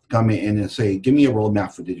companies, come in and say, give me a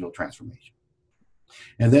roadmap for digital transformation.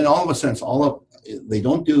 And then all of a sudden, they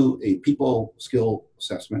don't do a people skill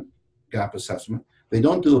assessment, gap assessment. They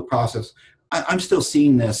don't do a process. I'm still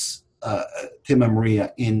seeing this, Tim and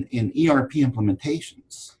Maria, in ERP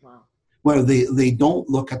implementations. Wow. Where they don't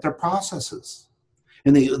look at their processes.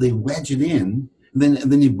 And they wedge it in, and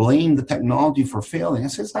then you blame the technology for failing. I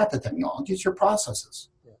say, it's not the technology, it's your processes.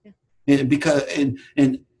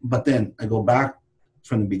 But then I go back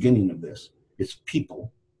from the beginning of this. It's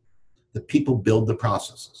people. The people build the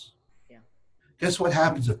processes. Yeah. Guess what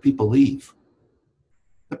happens if people leave?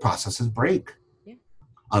 The processes break. Yeah.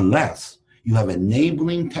 Unless you have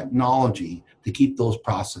enabling technology to keep those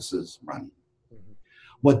processes running. Mm-hmm.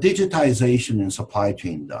 What digitization in supply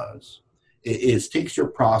chain does is takes your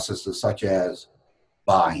processes such as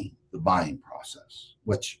the buying process,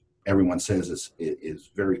 which everyone says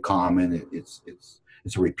is very common. It's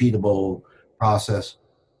a repeatable process.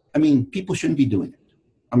 I mean, people shouldn't be doing it.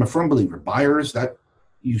 I'm a firm believer. Buyers, that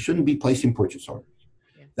you shouldn't be placing purchase orders.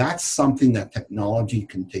 Yeah. That's something that technology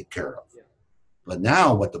can take care of. Yeah. But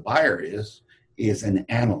now what the buyer is an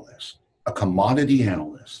analyst, a commodity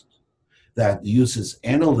analyst that uses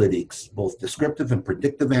analytics, both descriptive and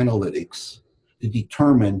predictive analytics, to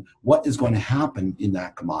determine what is going to happen in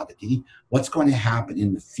that commodity, what's going to happen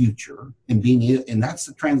in the future, and that's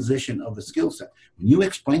the transition of the skill set. When you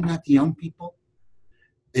explain that to young people,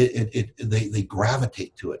 they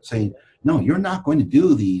gravitate to it, saying, "No, you're not going to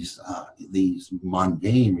do these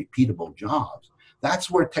mundane, repeatable jobs." That's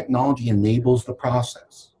where technology enables the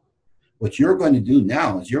process. What you're going to do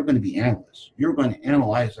now is you're going to be analysts. You're going to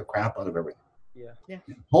analyze the crap out of everything. Yeah. Yeah.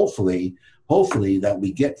 Hopefully that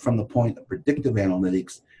we get from the point of predictive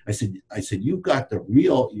analytics. I said, you've got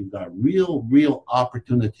real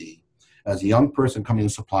opportunity as a young person coming in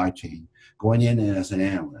the supply chain, going in as an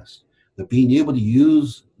analyst, that being able to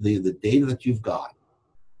use the data that you've got.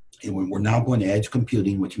 And we're now going to edge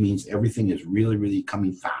computing, which means everything is really, really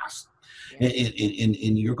coming fast. Yeah.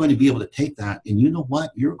 And you're going to be able to take that, and you know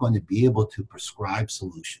what? You're going to be able to prescribe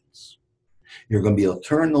solutions. You're going to be able to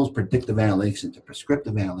turn those predictive analytics into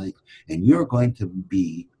prescriptive analytics, and you're going to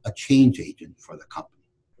be a change agent for the company.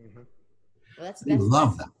 Mm-hmm. Well, I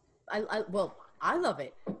love that. I love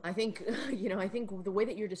it. I think, I think the way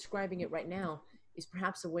that you're describing it right now is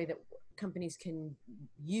perhaps a way that companies can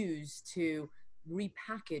use to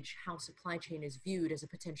repackage how supply chain is viewed as a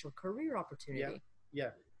potential career opportunity. Yeah.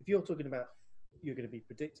 If you're talking about, you're going to be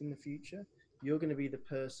predicting the future, you're going to be the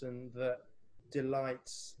person that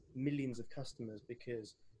delights millions of customers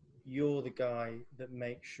because you're the guy that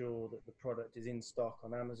makes sure that the product is in stock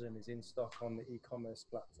on Amazon, is in stock on the e-commerce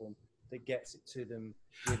platform, that gets it to them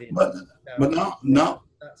within. But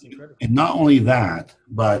that's incredible. And not only that,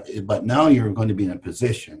 but now you're going to be in a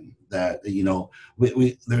position that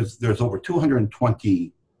there's over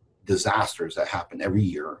 220 disasters that happen every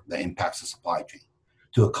year that impacts the supply chain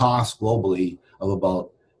to a cost globally of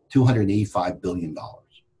about $285 billion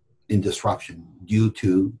in disruption due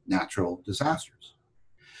to natural disasters.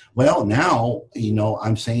 Well, now,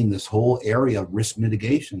 I'm saying this whole area of risk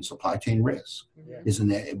mitigation, supply chain risk,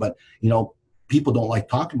 isn't it? But, people don't like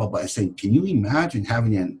talking about, but I say, can you imagine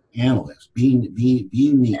having an analyst, being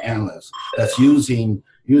the analyst that's using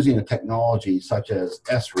a technology such as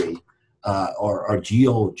ESRI or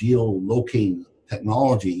geolocating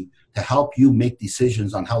technology to help you make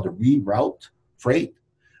decisions on how to reroute freight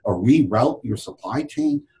or reroute your supply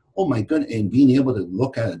chain? Oh my goodness, and being able to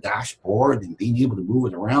look at a dashboard and being able to move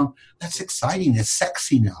it around, that's exciting. It's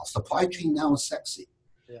sexy now. Supply chain now is sexy.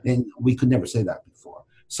 Yeah. And we could never say that before.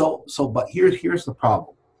 But here's the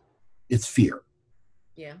problem. It's fear.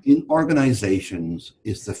 Yeah. In organizations,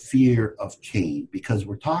 it's the fear of change, because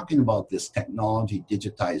we're talking about this technology,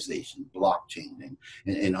 digitization, blockchain,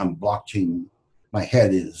 and on blockchain, my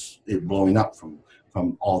head is blowing up from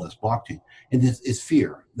all this blockchain. And it's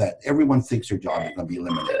fear that everyone thinks their job is going to be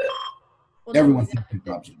eliminated. Well, everyone thinks their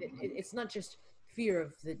jobs are going to be eliminated. It's not just fear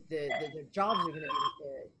of the jobs are going to be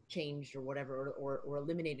changed or whatever, or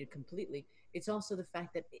eliminated completely. It's also the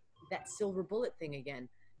fact that silver bullet thing again,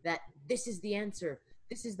 that this is the answer.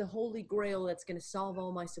 This is the holy grail that's going to solve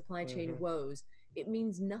all my supply chain woes. It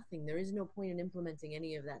means nothing. There is no point in implementing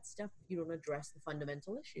any of that stuff if you don't address the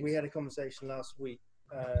fundamental issues. We had a conversation last week,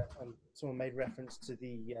 and someone made reference to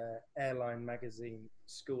the Airline Magazine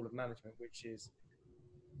School of Management, which is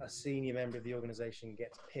a senior member of the organization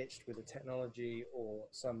gets pitched with a technology or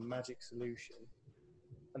some magic solution,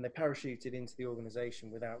 and they parachute it into the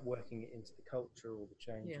organization without working it into the culture or the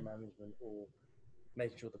change management or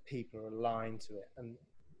making sure the people are aligned to it. And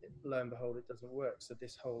lo and behold, it doesn't work. So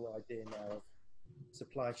this whole idea now of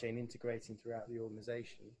supply chain integrating throughout the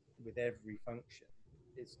organization with every function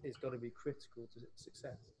it's got to be critical to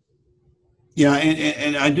success. Yeah,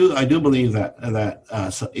 and I do believe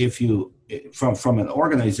that so if you from an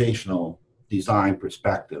organizational design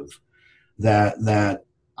perspective, that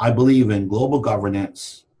I believe in global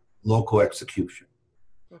governance, local execution.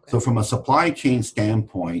 Okay. So from a supply chain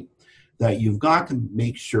standpoint, that you've got to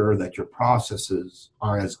make sure that your processes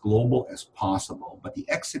are as global as possible, but the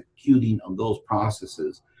executing of those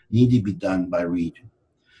processes need to be done by region.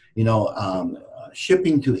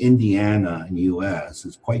 Shipping to Indiana in the U.S.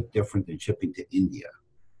 is quite different than shipping to India.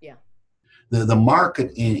 Yeah. The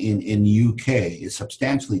market in UK is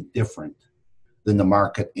substantially different than the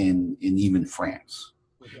market in even France.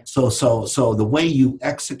 Yeah. So the way you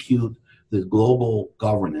execute the global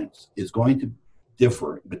governance is going to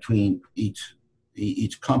differ between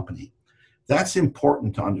each company. That's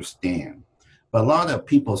important to understand. But a lot of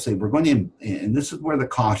people say we're going to, and this is where the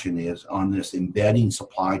caution is on this embedding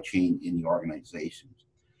supply chain in the organizations.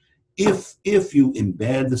 If you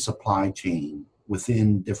embed the supply chain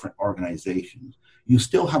within different organizations, you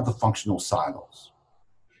still have the functional silos.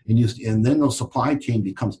 And then the supply chain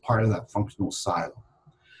becomes part of that functional silo.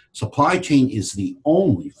 Supply chain is the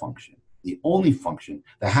only function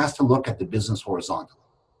that has to look at the business horizontally.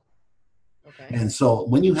 Okay. And so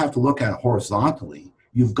when you have to look at it horizontally,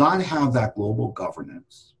 you've got to have that global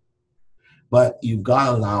governance, but you've got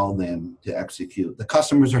to allow them to execute. The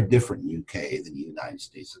customers are different in UK than the United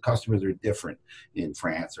States. The customers are different in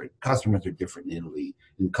France, or customers are different in Italy,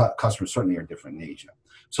 and customers certainly are different in Asia.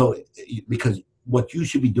 So because what you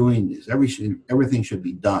should be doing is everything should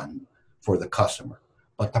be done for the customer,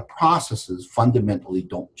 but the processes fundamentally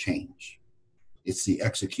don't change. It's the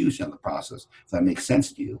execution of the process, if that makes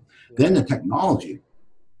sense to you. Then the technology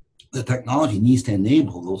needs to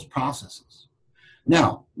enable those processes.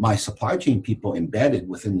 Now, my supply chain people embedded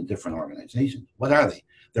within the different organizations, what are they?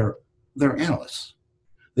 They're analysts.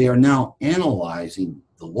 They are now analyzing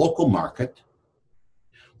the local market,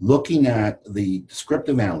 looking at the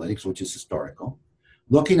descriptive analytics, which is historical,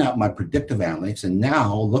 looking at my predictive analytics, and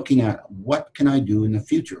now looking at what can I do in the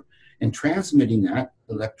future, and transmitting that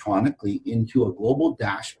electronically into a global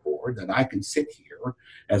dashboard that I can sit here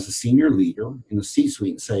as a senior leader in the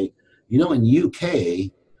C-suite and say, you know, in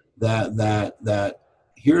UK, that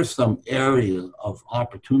here's some areas of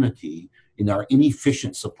opportunity in our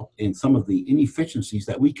in some of the inefficiencies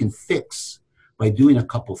that we can fix by doing a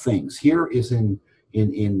couple things. Here is in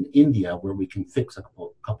India where we can fix a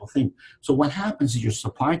couple things. So what happens is your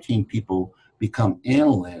supply chain people become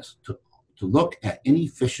analysts to look at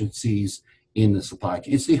inefficiencies in the supply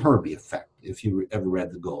chain. It's the Herbie effect, if you ever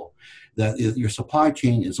read The Goal, that your supply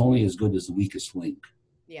chain is only as good as the weakest link.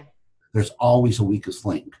 Yeah. There's always a weakest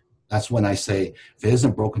link. That's when I say, if it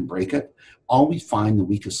isn't broken, break it. Always find the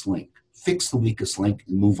weakest link. Fix the weakest link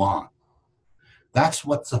and move on. That's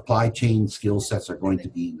what supply chain skill sets are going to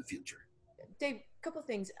be in the future. Dave, a couple of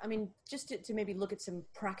things. I mean, just to maybe look at some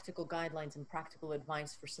practical guidelines and practical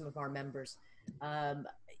advice for some of our members.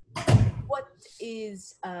 What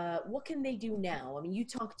can they do now? I mean,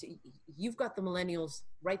 you've got the millennials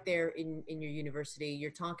right there in your university.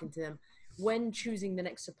 You're talking to them. When choosing the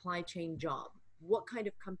next supply chain job, what kind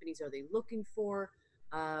of companies are they looking for?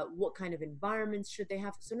 What kind of environments should they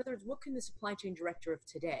have? So in other words, what can the supply chain director of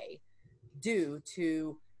today do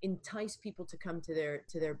to entice people to come to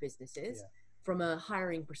their businesses from a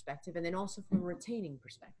hiring perspective, and then also from a retaining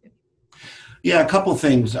perspective? Yeah, a couple of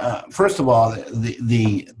things. First of all,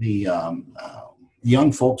 the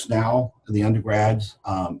young folks now, the undergrads,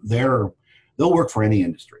 they'll work for any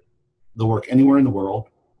industry. They'll work anywhere in the world,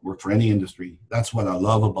 work for any industry. That's what I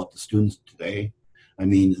love about the students today. I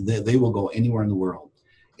mean, they will go anywhere in the world.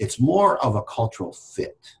 It's more of a cultural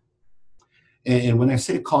fit. And when I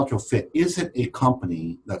say cultural fit, is it a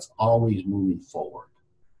company that's always moving forward?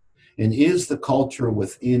 And is the culture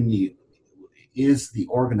is the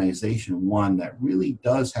organization one that really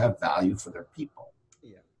does have value for their people?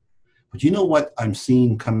 Yeah. But you know what I'm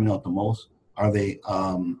seeing coming out the most? Are they,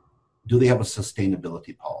 do they have a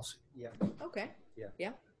sustainability policy? Yeah. Okay. Yeah.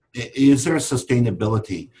 Yeah. Is there a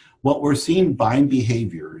sustainability? What we're seeing buying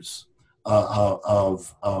behaviors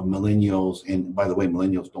of millennials, and by the way,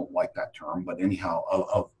 millennials don't like that term, but anyhow,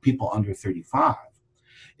 of people under 35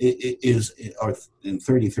 or in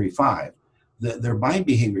 30, 35, their buying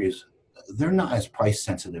behaviors, they're not as price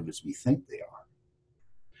sensitive as we think they are.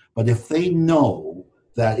 But if they know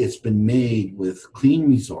that it's been made with clean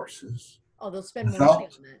resources, they'll spend more money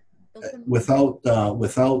on that.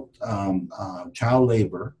 Without child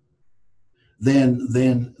labor, then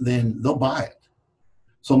they'll buy it.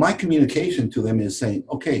 So my communication to them is saying,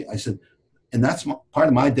 okay, I said, and that's part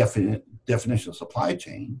of my definition of supply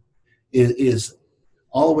chain is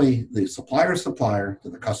all the way the supplier's supplier to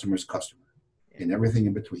the customer's customer, and everything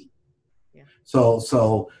in between. Yeah.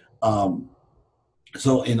 So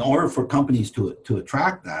in order for companies to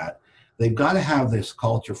attract that, they've got to have this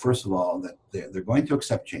culture, first of all, that they're going to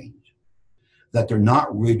accept change, that they're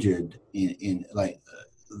not rigid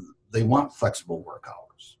they want flexible work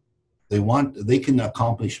hours. They can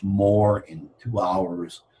accomplish more in 2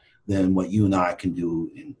 hours than what you and I can do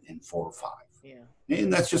in 4 or 5. Yeah.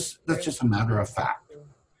 And that's just a matter of fact.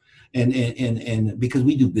 And because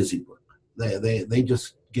we do busy work, they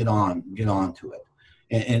just get on to it.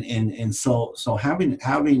 And so having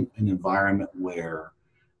an environment where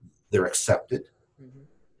they're accepted, mm-hmm.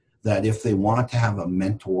 that if they want to have a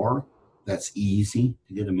mentor, that's easy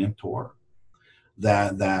to get a mentor,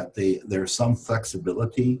 that there's some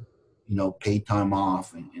flexibility paid time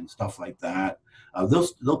off and stuff like that.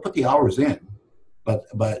 They'll put the hours in, but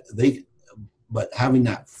having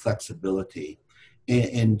that flexibility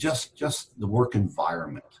and just the work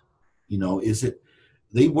environment, is it?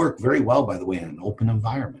 They work very well, by the way, in an open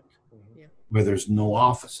environment where there's no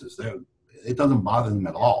offices. It doesn't bother them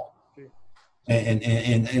at all.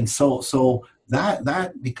 And so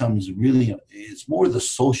that becomes really, it's more the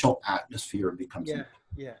social atmosphere becomes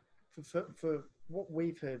for what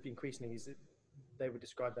we've heard increasingly is that they would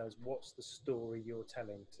describe that as what's the story you're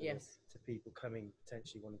telling to people coming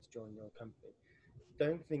potentially wanting to join your company.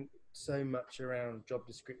 Don't think so much around job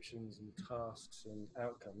descriptions and tasks and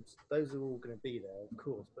outcomes. Those are all going to be there, of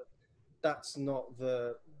course, but that's not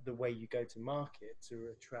the way you go to market to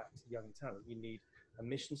attract young talent. You need a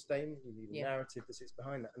mission statement, you need a narrative that sits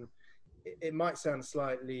behind that. And it might sound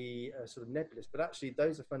slightly sort of nebulous, but actually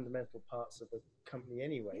those are fundamental parts of a company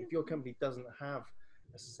anyway. If your company doesn't have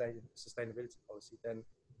a sustainability policy, then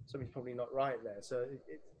something's probably not right there. So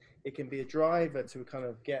it can be a driver to kind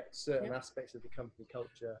of get certain aspects of the company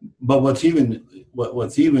culture. But what's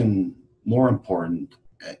even more important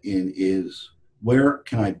is where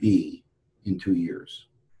can I be in 2 years?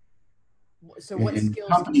 So what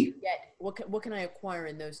skills can you get? What can I acquire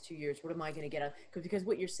in those 2 years? What am I going to get out? Because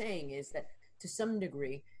what you're saying is that to some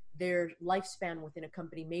degree, their lifespan within a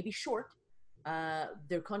company may be short.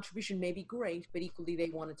 Their contribution may be great, but equally they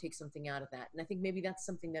want to take something out of that. And I think maybe that's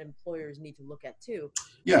something that employers need to look at too.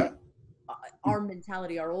 Yeah. Our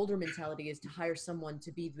older mentality is to hire someone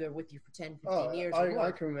to be there with you for 10, 15 years.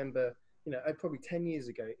 I can remember, probably 10 years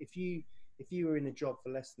ago, if you were in a job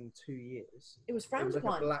for less than 2 years, it was frowned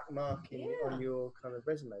upon. Like a black mark on your kind of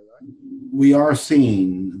resume, right? We are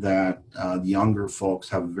seeing that the younger folks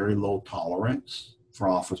have very low tolerance for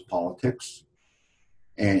office politics.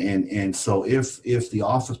 And so if the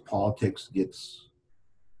office politics gets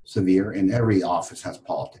severe, and every office has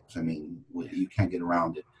politics, I mean, you can't get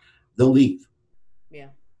around it, they'll leave. Yeah.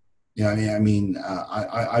 Yeah.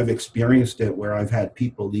 I've experienced it where I've had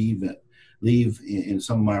people leave in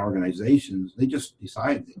some of my organizations. They just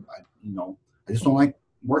decide, I just don't like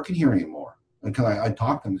working here anymore. Until I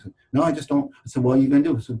talked to them and said, no, I just don't. I said, what are you going to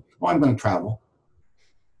do? I said, well, I'm going to travel.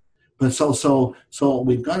 But so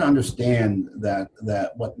we've got to understand that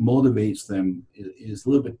what motivates them is a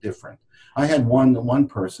little bit different. I had one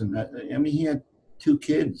person, he had 2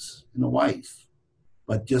 kids and a wife,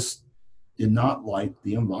 but just did not like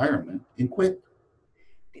the environment and quit.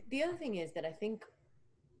 The other thing is that I think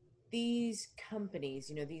these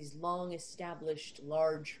companies, these long established,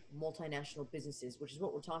 large multinational businesses, which is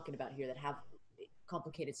what we're talking about here, that have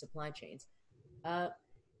complicated supply chains,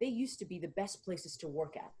 they used to be the best places to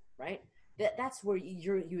work at, right? That's where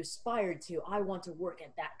you aspired to. I want to work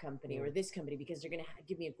at that company or this company because they're going to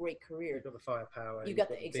give me a great career. You've got the firepower. You've got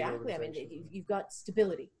exactly. I mean, you've got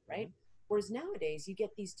stability, right? Mm-hmm. Whereas nowadays you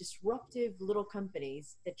get these disruptive little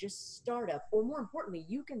companies that just start up, or more importantly,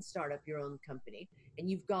 you can start up your own company, and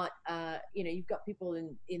you've got, you've got people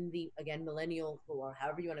in the, again, millennial, or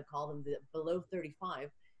however you want to call them, the below 35,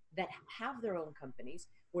 that have their own companies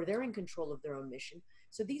where they're in control of their own mission.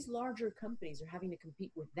 So these larger companies are having to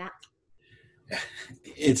compete with that.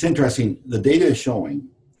 It's interesting. The data is showing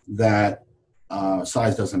that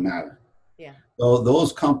size doesn't matter. Yeah. So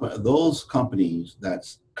those companies that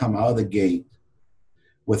come out of the gate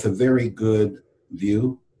with a very good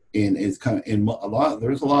view, and it's kind of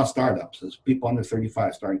there's a lot of startups. There's people under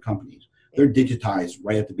 35 starting companies. They're digitized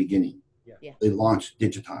right at the beginning. Yeah. They launched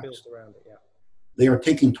digitized. Built around it, yeah. They are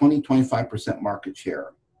taking 25% market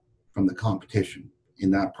share from the competition in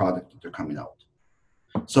that product that they're coming out.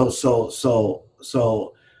 So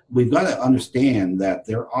we've got to understand that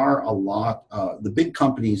there are a lot. The big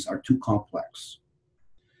companies are too complex,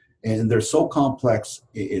 and they're so complex.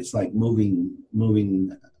 It's like moving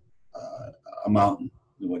a mountain,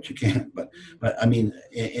 what you can. But I mean,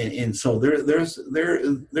 and so there's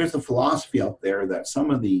a philosophy out there that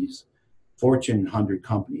some of these Fortune 100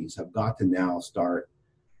 companies have got to now start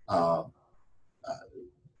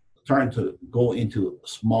starting to go into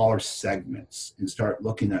smaller segments and start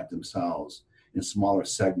looking at themselves in smaller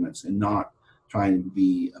segments and not trying to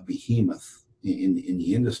be a behemoth in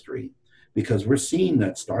the industry, because we're seeing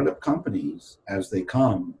that startup companies, as they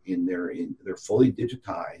come in, they're fully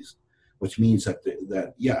digitized, which means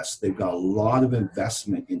that yes, they've got a lot of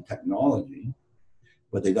investment in technology,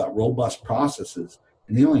 but they got robust processes,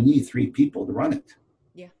 and they only need 3 people to run it.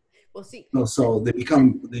 Yeah, well, see, so they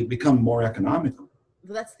become more economical.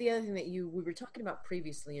 Well, that's the other thing that we were talking about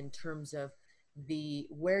previously in terms of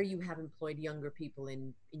where you have employed younger people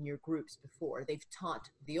in your groups before. They've taught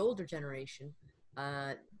the older generation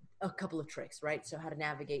a couple of tricks, right? So how to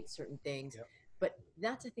navigate certain things. Yep. But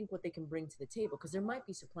that's, I think, what they can bring to the table, because there might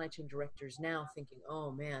be supply chain directors now thinking,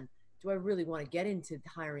 oh man, do I really want to get into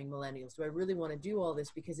hiring millennials? Do I really want to do all this?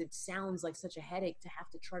 Because it sounds like such a headache to have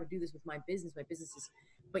to try to do this with my business. My business is,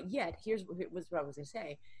 but yet here's what I was going to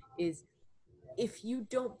say is, if you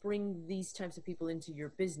don't bring these types of people into your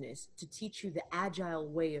business to teach you the agile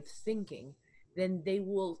way of thinking, then they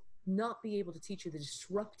will not be able to teach you the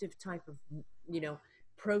disruptive type of,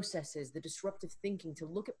 processes, the disruptive thinking to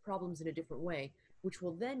look at problems in a different way, which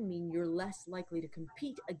will then mean you're less likely to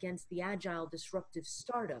compete against the agile disruptive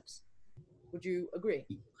startups. Would you agree?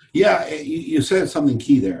 Yeah, you said something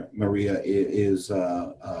key there, Maria, is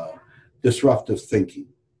disruptive thinking.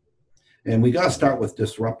 And we got to start with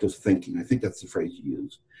disruptive thinking. I think that's the phrase you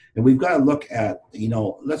use. And we've got to look at,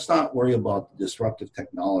 let's not worry about disruptive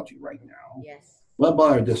technology right now. Yes. What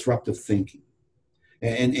about our disruptive thinking?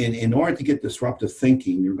 And in order to get disruptive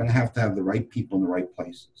thinking, you're going to have the right people in the right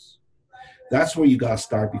places. That's where you got to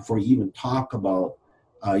start before you even talk about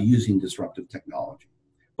using disruptive technology.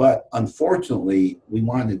 But unfortunately,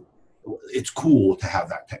 it's cool to have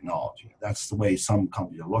that technology. That's the way some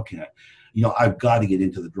companies are looking at it. I've got to get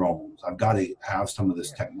into the drones. I've got to have some of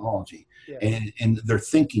this technology. Yeah. And their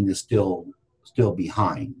thinking is still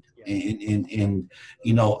behind. Yeah.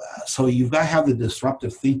 So you've got to have the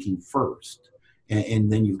disruptive thinking first.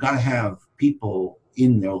 And then you've got to have people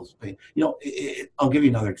in those. I'll give you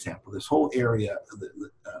another example. This whole area,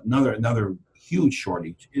 another huge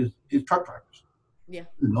shortage is truck drivers. Yeah,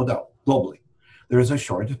 no doubt. Globally, there is a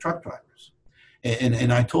shortage of truck drivers.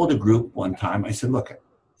 And I told a group one time, I said, look,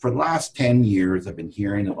 for the last 10 years, I've been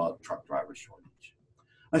hearing about truck driver shortage.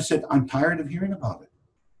 I said, I'm tired of hearing about it.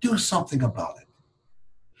 Do something about it.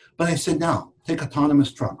 But I said, now take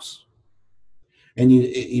autonomous trucks. And and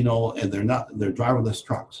they're driverless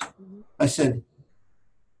trucks. Mm-hmm. I said,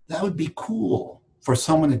 that would be cool for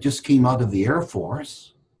someone that just came out of the Air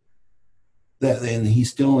Force. And he's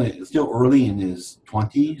still early in his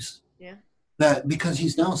 20s. Yeah. That because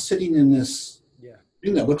he's now sitting in this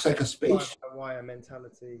thing that looks like a space. Wire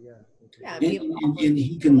mentality, yeah. And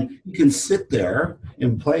he can sit there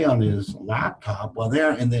and play on his laptop while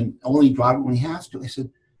there, and then only drive it when he has to. I said,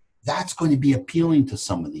 that's going to be appealing to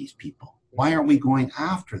some of these people. Why aren't we going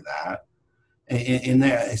after that? And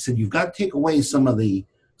I said, you've got to take away some of the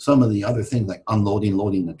other things like unloading,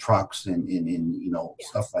 loading the trucks and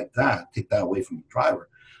stuff like that. Take that away from the driver.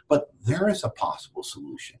 But there is a possible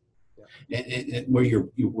solution where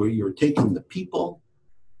you're taking the people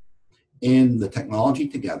and the technology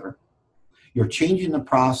together. You're changing the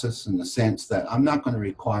process in the sense that I'm not going to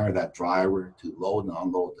require that driver to load and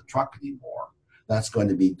unload the truck anymore. That's going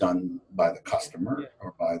to be done by the customer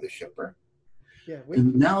or by the shipper. Yeah,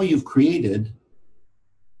 and now you've created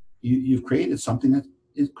something that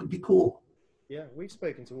could be cool. Yeah, we've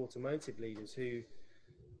spoken to automotive leaders who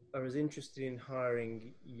are as interested in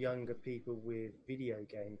hiring younger people with video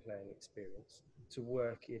game playing experience to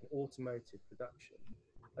work in automotive production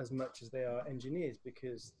as much as they are engineers,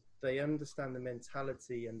 because they understand the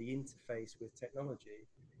mentality and the interface with technology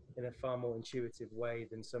in a far more intuitive way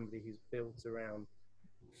than somebody who's built around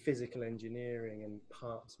physical engineering and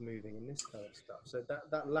parts moving and this kind of stuff. So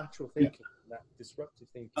that lateral thinking, that disruptive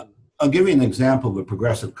thinking. I'll give you an example of a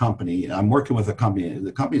progressive company. I'm working with a company.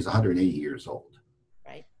 The company is 180 years old.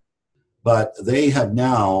 Right. But they have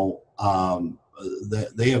now,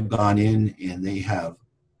 they have gone in and they have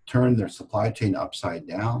turned their supply chain upside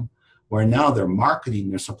down, where now they're marketing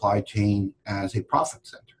their supply chain as a profit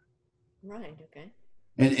center. Right, okay.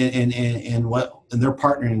 And they're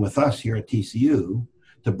partnering with us here at TCU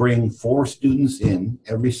to bring 4 students in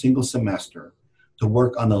every single semester to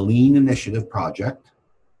work on a lean initiative project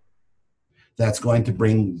that's going to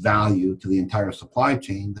bring value to the entire supply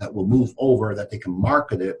chain, that will move over, that they can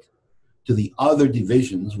market it to the other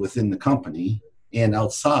divisions within the company and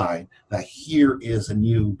outside, that here is a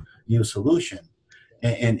new solution.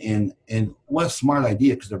 And what a smart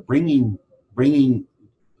idea, because they're bringing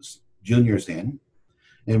juniors in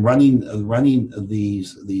and running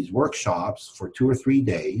these workshops for 2 or 3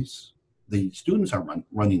 days. The students are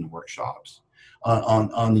running the workshops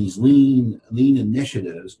on these lean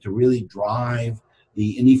initiatives to really drive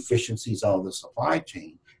the inefficiencies out of the supply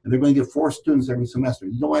chain. And they're going to get 4 students every semester.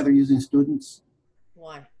 You know why they're using students?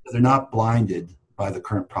 Why? They're not blinded by the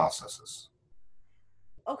current processes.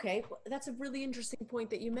 Okay, well, that's a really interesting point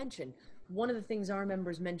that you mentioned. One of the things our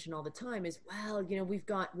members mention all the time is, well,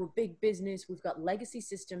 we're big business, we've got legacy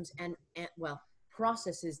systems and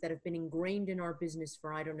processes that have been ingrained in our business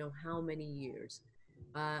for I don't know how many years.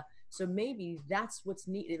 So maybe that's what's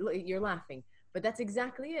needed. You're laughing. But that's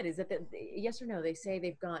exactly it. Is that yes or no? They say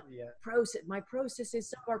they've got my processes.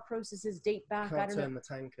 Some of our processes date back. Can't I don't turn know.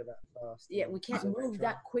 the tanker that fast. Yeah, we can't move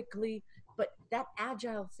that quickly. But that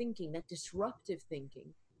agile thinking, that disruptive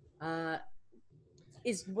thinking,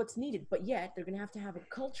 is what's needed. But yet they're going to have a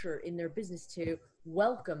culture in their business to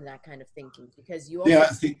welcome that kind of thinking, because you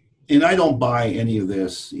also and I don't buy any of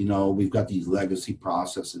this. You know, we've got these legacy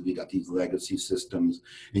processes, we got these legacy systems,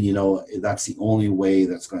 and you know that's the only way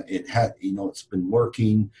that's going. It had, you know, it's been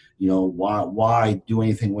working. You know, why do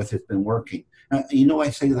anything with it? It's been working. You know,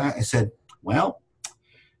 I say to that. I said, well,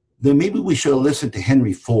 then maybe we should have listened to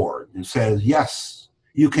Henry Ford and said, yes,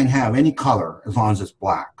 you can have any color as long as it's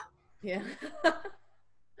black. Yeah.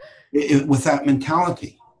 With that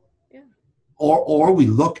mentality. Yeah. Or we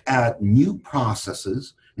look at new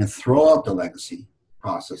processes and throw out the legacy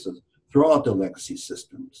processes, throw out the legacy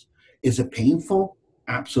systems. Is it painful?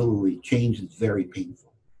 Absolutely. Change is very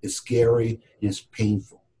painful. It's scary and it's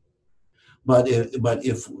painful. But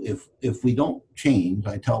if we don't change,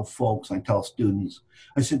 I tell folks, I tell students,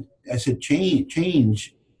 I said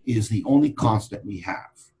change is the only constant we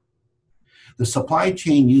have. The supply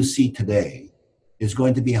chain you see today is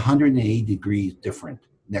going to be 180 degrees different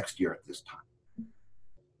next year at this time.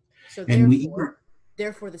 So and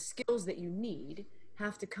therefore, the skills that you need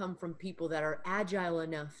have to come from people that are agile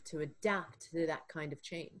enough to adapt to that kind of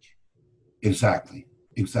change. Exactly.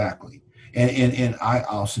 And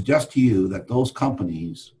I'll suggest to you that those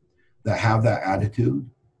companies that have that attitude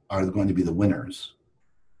are going to be the winners,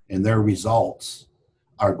 and their results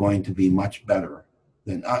are going to be much better.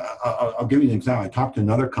 Then I'll give you an example. I talked to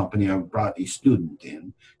another company. I brought a student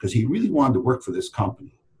in because he really wanted to work for this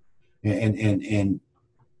company. And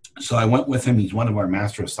so I went with him. He's one of our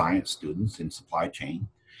Master of Science students in supply chain.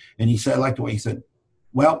 And he said, I like the way he said,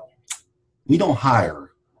 well, we don't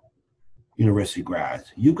hire university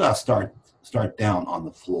grads. You got to start down on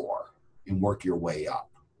the floor and work your way up.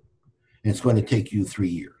 And it's going to take you 3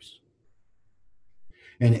 years.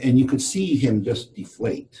 And you could see him just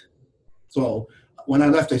deflate. So when I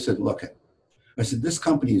left, I said, look, I said, this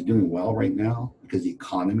company is doing well right now because the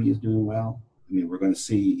economy is doing well. I mean, we're going to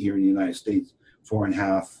see here in the United States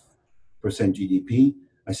 4.5% GDP.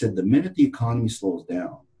 I said, the minute the economy slows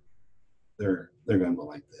down, they're going to go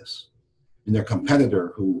like this. And their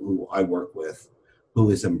competitor, who I work with,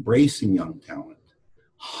 who is embracing young talent,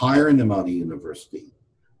 hiring them out of university,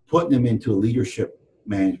 putting them into a leadership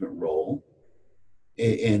management role,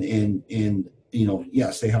 and you know,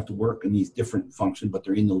 yes, they have to work in these different functions, but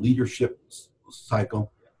they're in the leadership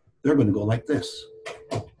cycle. They're going to go like this.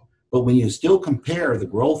 But when you still compare the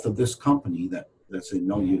growth of this company that said,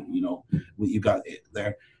 no, you know, you got it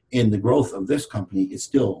there, and the growth of this company is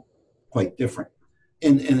still quite different.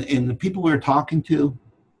 And the people we were talking to,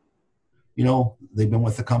 you know, they've been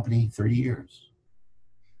with the company 30 years.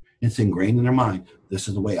 It's ingrained in their mind. This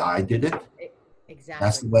is the way I did it. Exactly.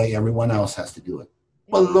 That's the way everyone else has to do it.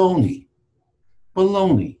 Baloney.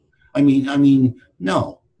 I mean,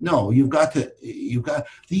 no, you've got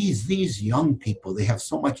these young people, they have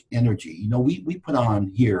so much energy. You know, we put on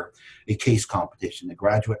here a case competition, a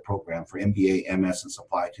graduate program for MBA, MS, and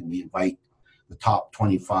supply chain. We invite the top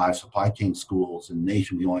 25 supply chain schools in the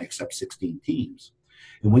nation. We only accept 16 teams.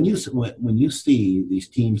 And when you see these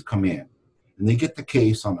teams come in and they get the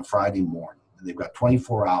case on a Friday morning and they've got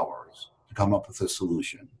 24 hours to come up with a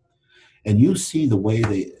solution, and you see the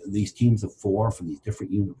way these teams of 4 from these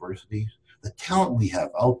different universities, the talent we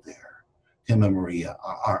have out there, Tim and Maria,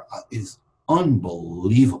 is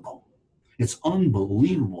unbelievable. It's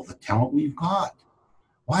unbelievable the talent we've got.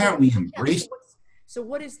 Why aren't we embracing? So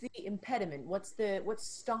what is the impediment? What's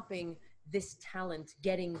stopping this talent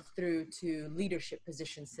getting through to leadership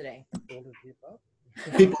positions today?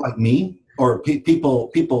 People like me, or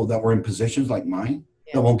people that were in positions like mine,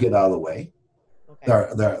 that won't get out of the way.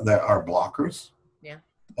 Okay. There are blockers. Yeah.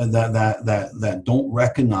 And that don't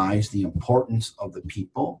recognize the importance of the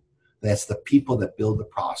people. That's the people that build the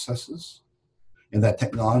processes, and that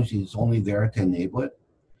technology is only there to enable it.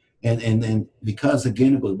 And because,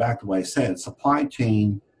 again, it goes back to what I said, supply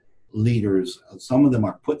chain leaders, some of them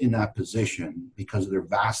are put in that position because of their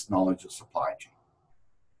vast knowledge of supply chain.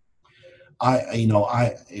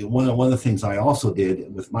 One of the things I also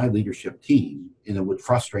did with my leadership team, and it would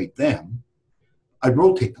frustrate them, I'd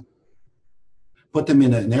rotate them, put them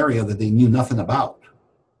in an area that they knew nothing about,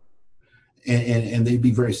 and they'd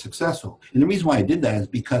be very successful. And the reason why I did that is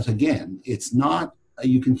because, again, it's not,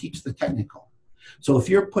 you can teach the technical. So if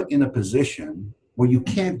you're put in a position where you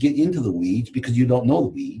can't get into the weeds because you don't know the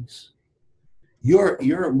weeds,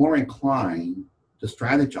 you're more inclined to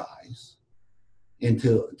strategize and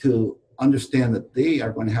to understand that they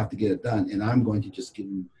are going to have to get it done, and I'm going to just give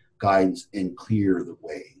them guidance and clear the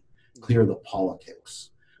way, clear the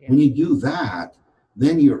politics. Yeah. When you do that,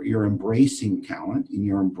 then you're embracing talent and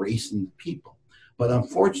you're embracing the people. But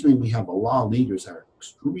unfortunately, we have a lot of leaders that are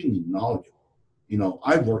extremely knowledgeable. You know,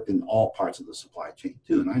 I've worked in all parts of the supply chain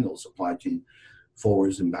too, and I know supply chain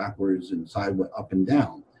forwards and backwards and sideways, up and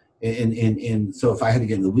down. And so if I had to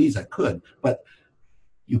get in the weeds, I could, but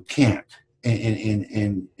you can't.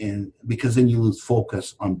 And because then you lose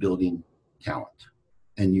focus on building talent.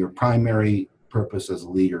 And your primary purpose as a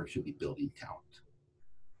leader should be building talent.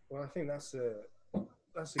 Well, I think that's a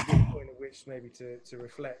good point at which maybe to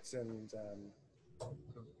reflect and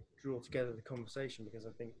draw together the conversation, because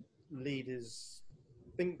I think leaders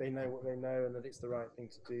think they know what they know and that it's the right thing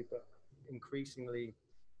to do, but increasingly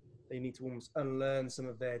they need to almost unlearn some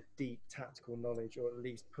of their deep tactical knowledge, or at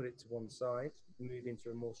least put it to one side, move into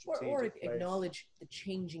a more strategic or place. Acknowledge the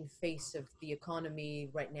changing face of the economy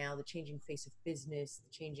right now, the changing face of business,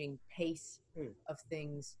 the changing pace of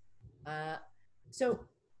things. So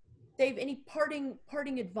Dave, any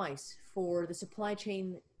parting advice for the supply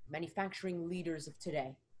chain manufacturing leaders of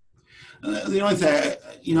today? The only thing,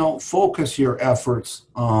 you know, focus your efforts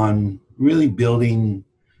on really building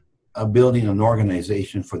an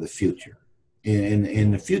organization for the future.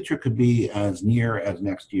 And the future could be as near as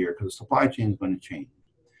next year, because the supply chain is going to change.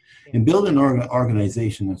 And build an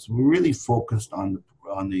organization that's really focused on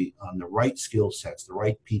the right skill sets, the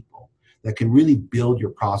right people that can really build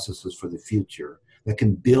your processes for the future, that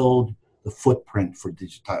can build the footprint for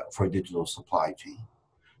digital supply chain.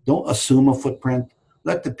 Don't assume a footprint.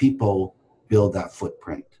 Let the people build that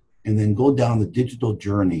footprint, and then go down the digital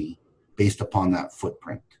journey based upon that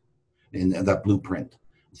footprint and that blueprint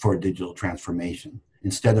for digital transformation,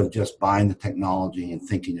 instead of just buying the technology and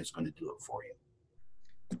thinking it's going to do it for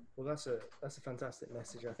you. Well, that's a fantastic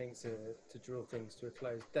message, I think, to draw things to a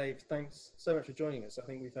close. Dave, thanks so much for joining us. I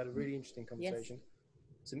think we've had a really interesting conversation. Yes.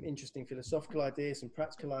 Some interesting philosophical ideas, some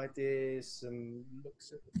practical ideas, some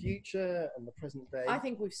looks at the future and the present day. I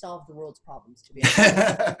think we've solved the world's problems, to be honest, in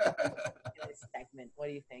this segment. What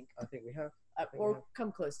do you think? I think we have.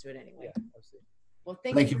 Come close to it anyway. Yeah, absolutely. Well,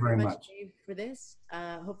 thank you very much, Dave, for this.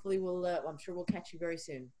 Hopefully, I'm sure we'll catch you very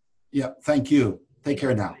soon. Yeah, thank you. Take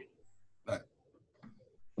care now. Bye.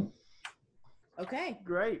 Okay.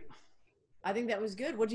 Great. I think that was good. What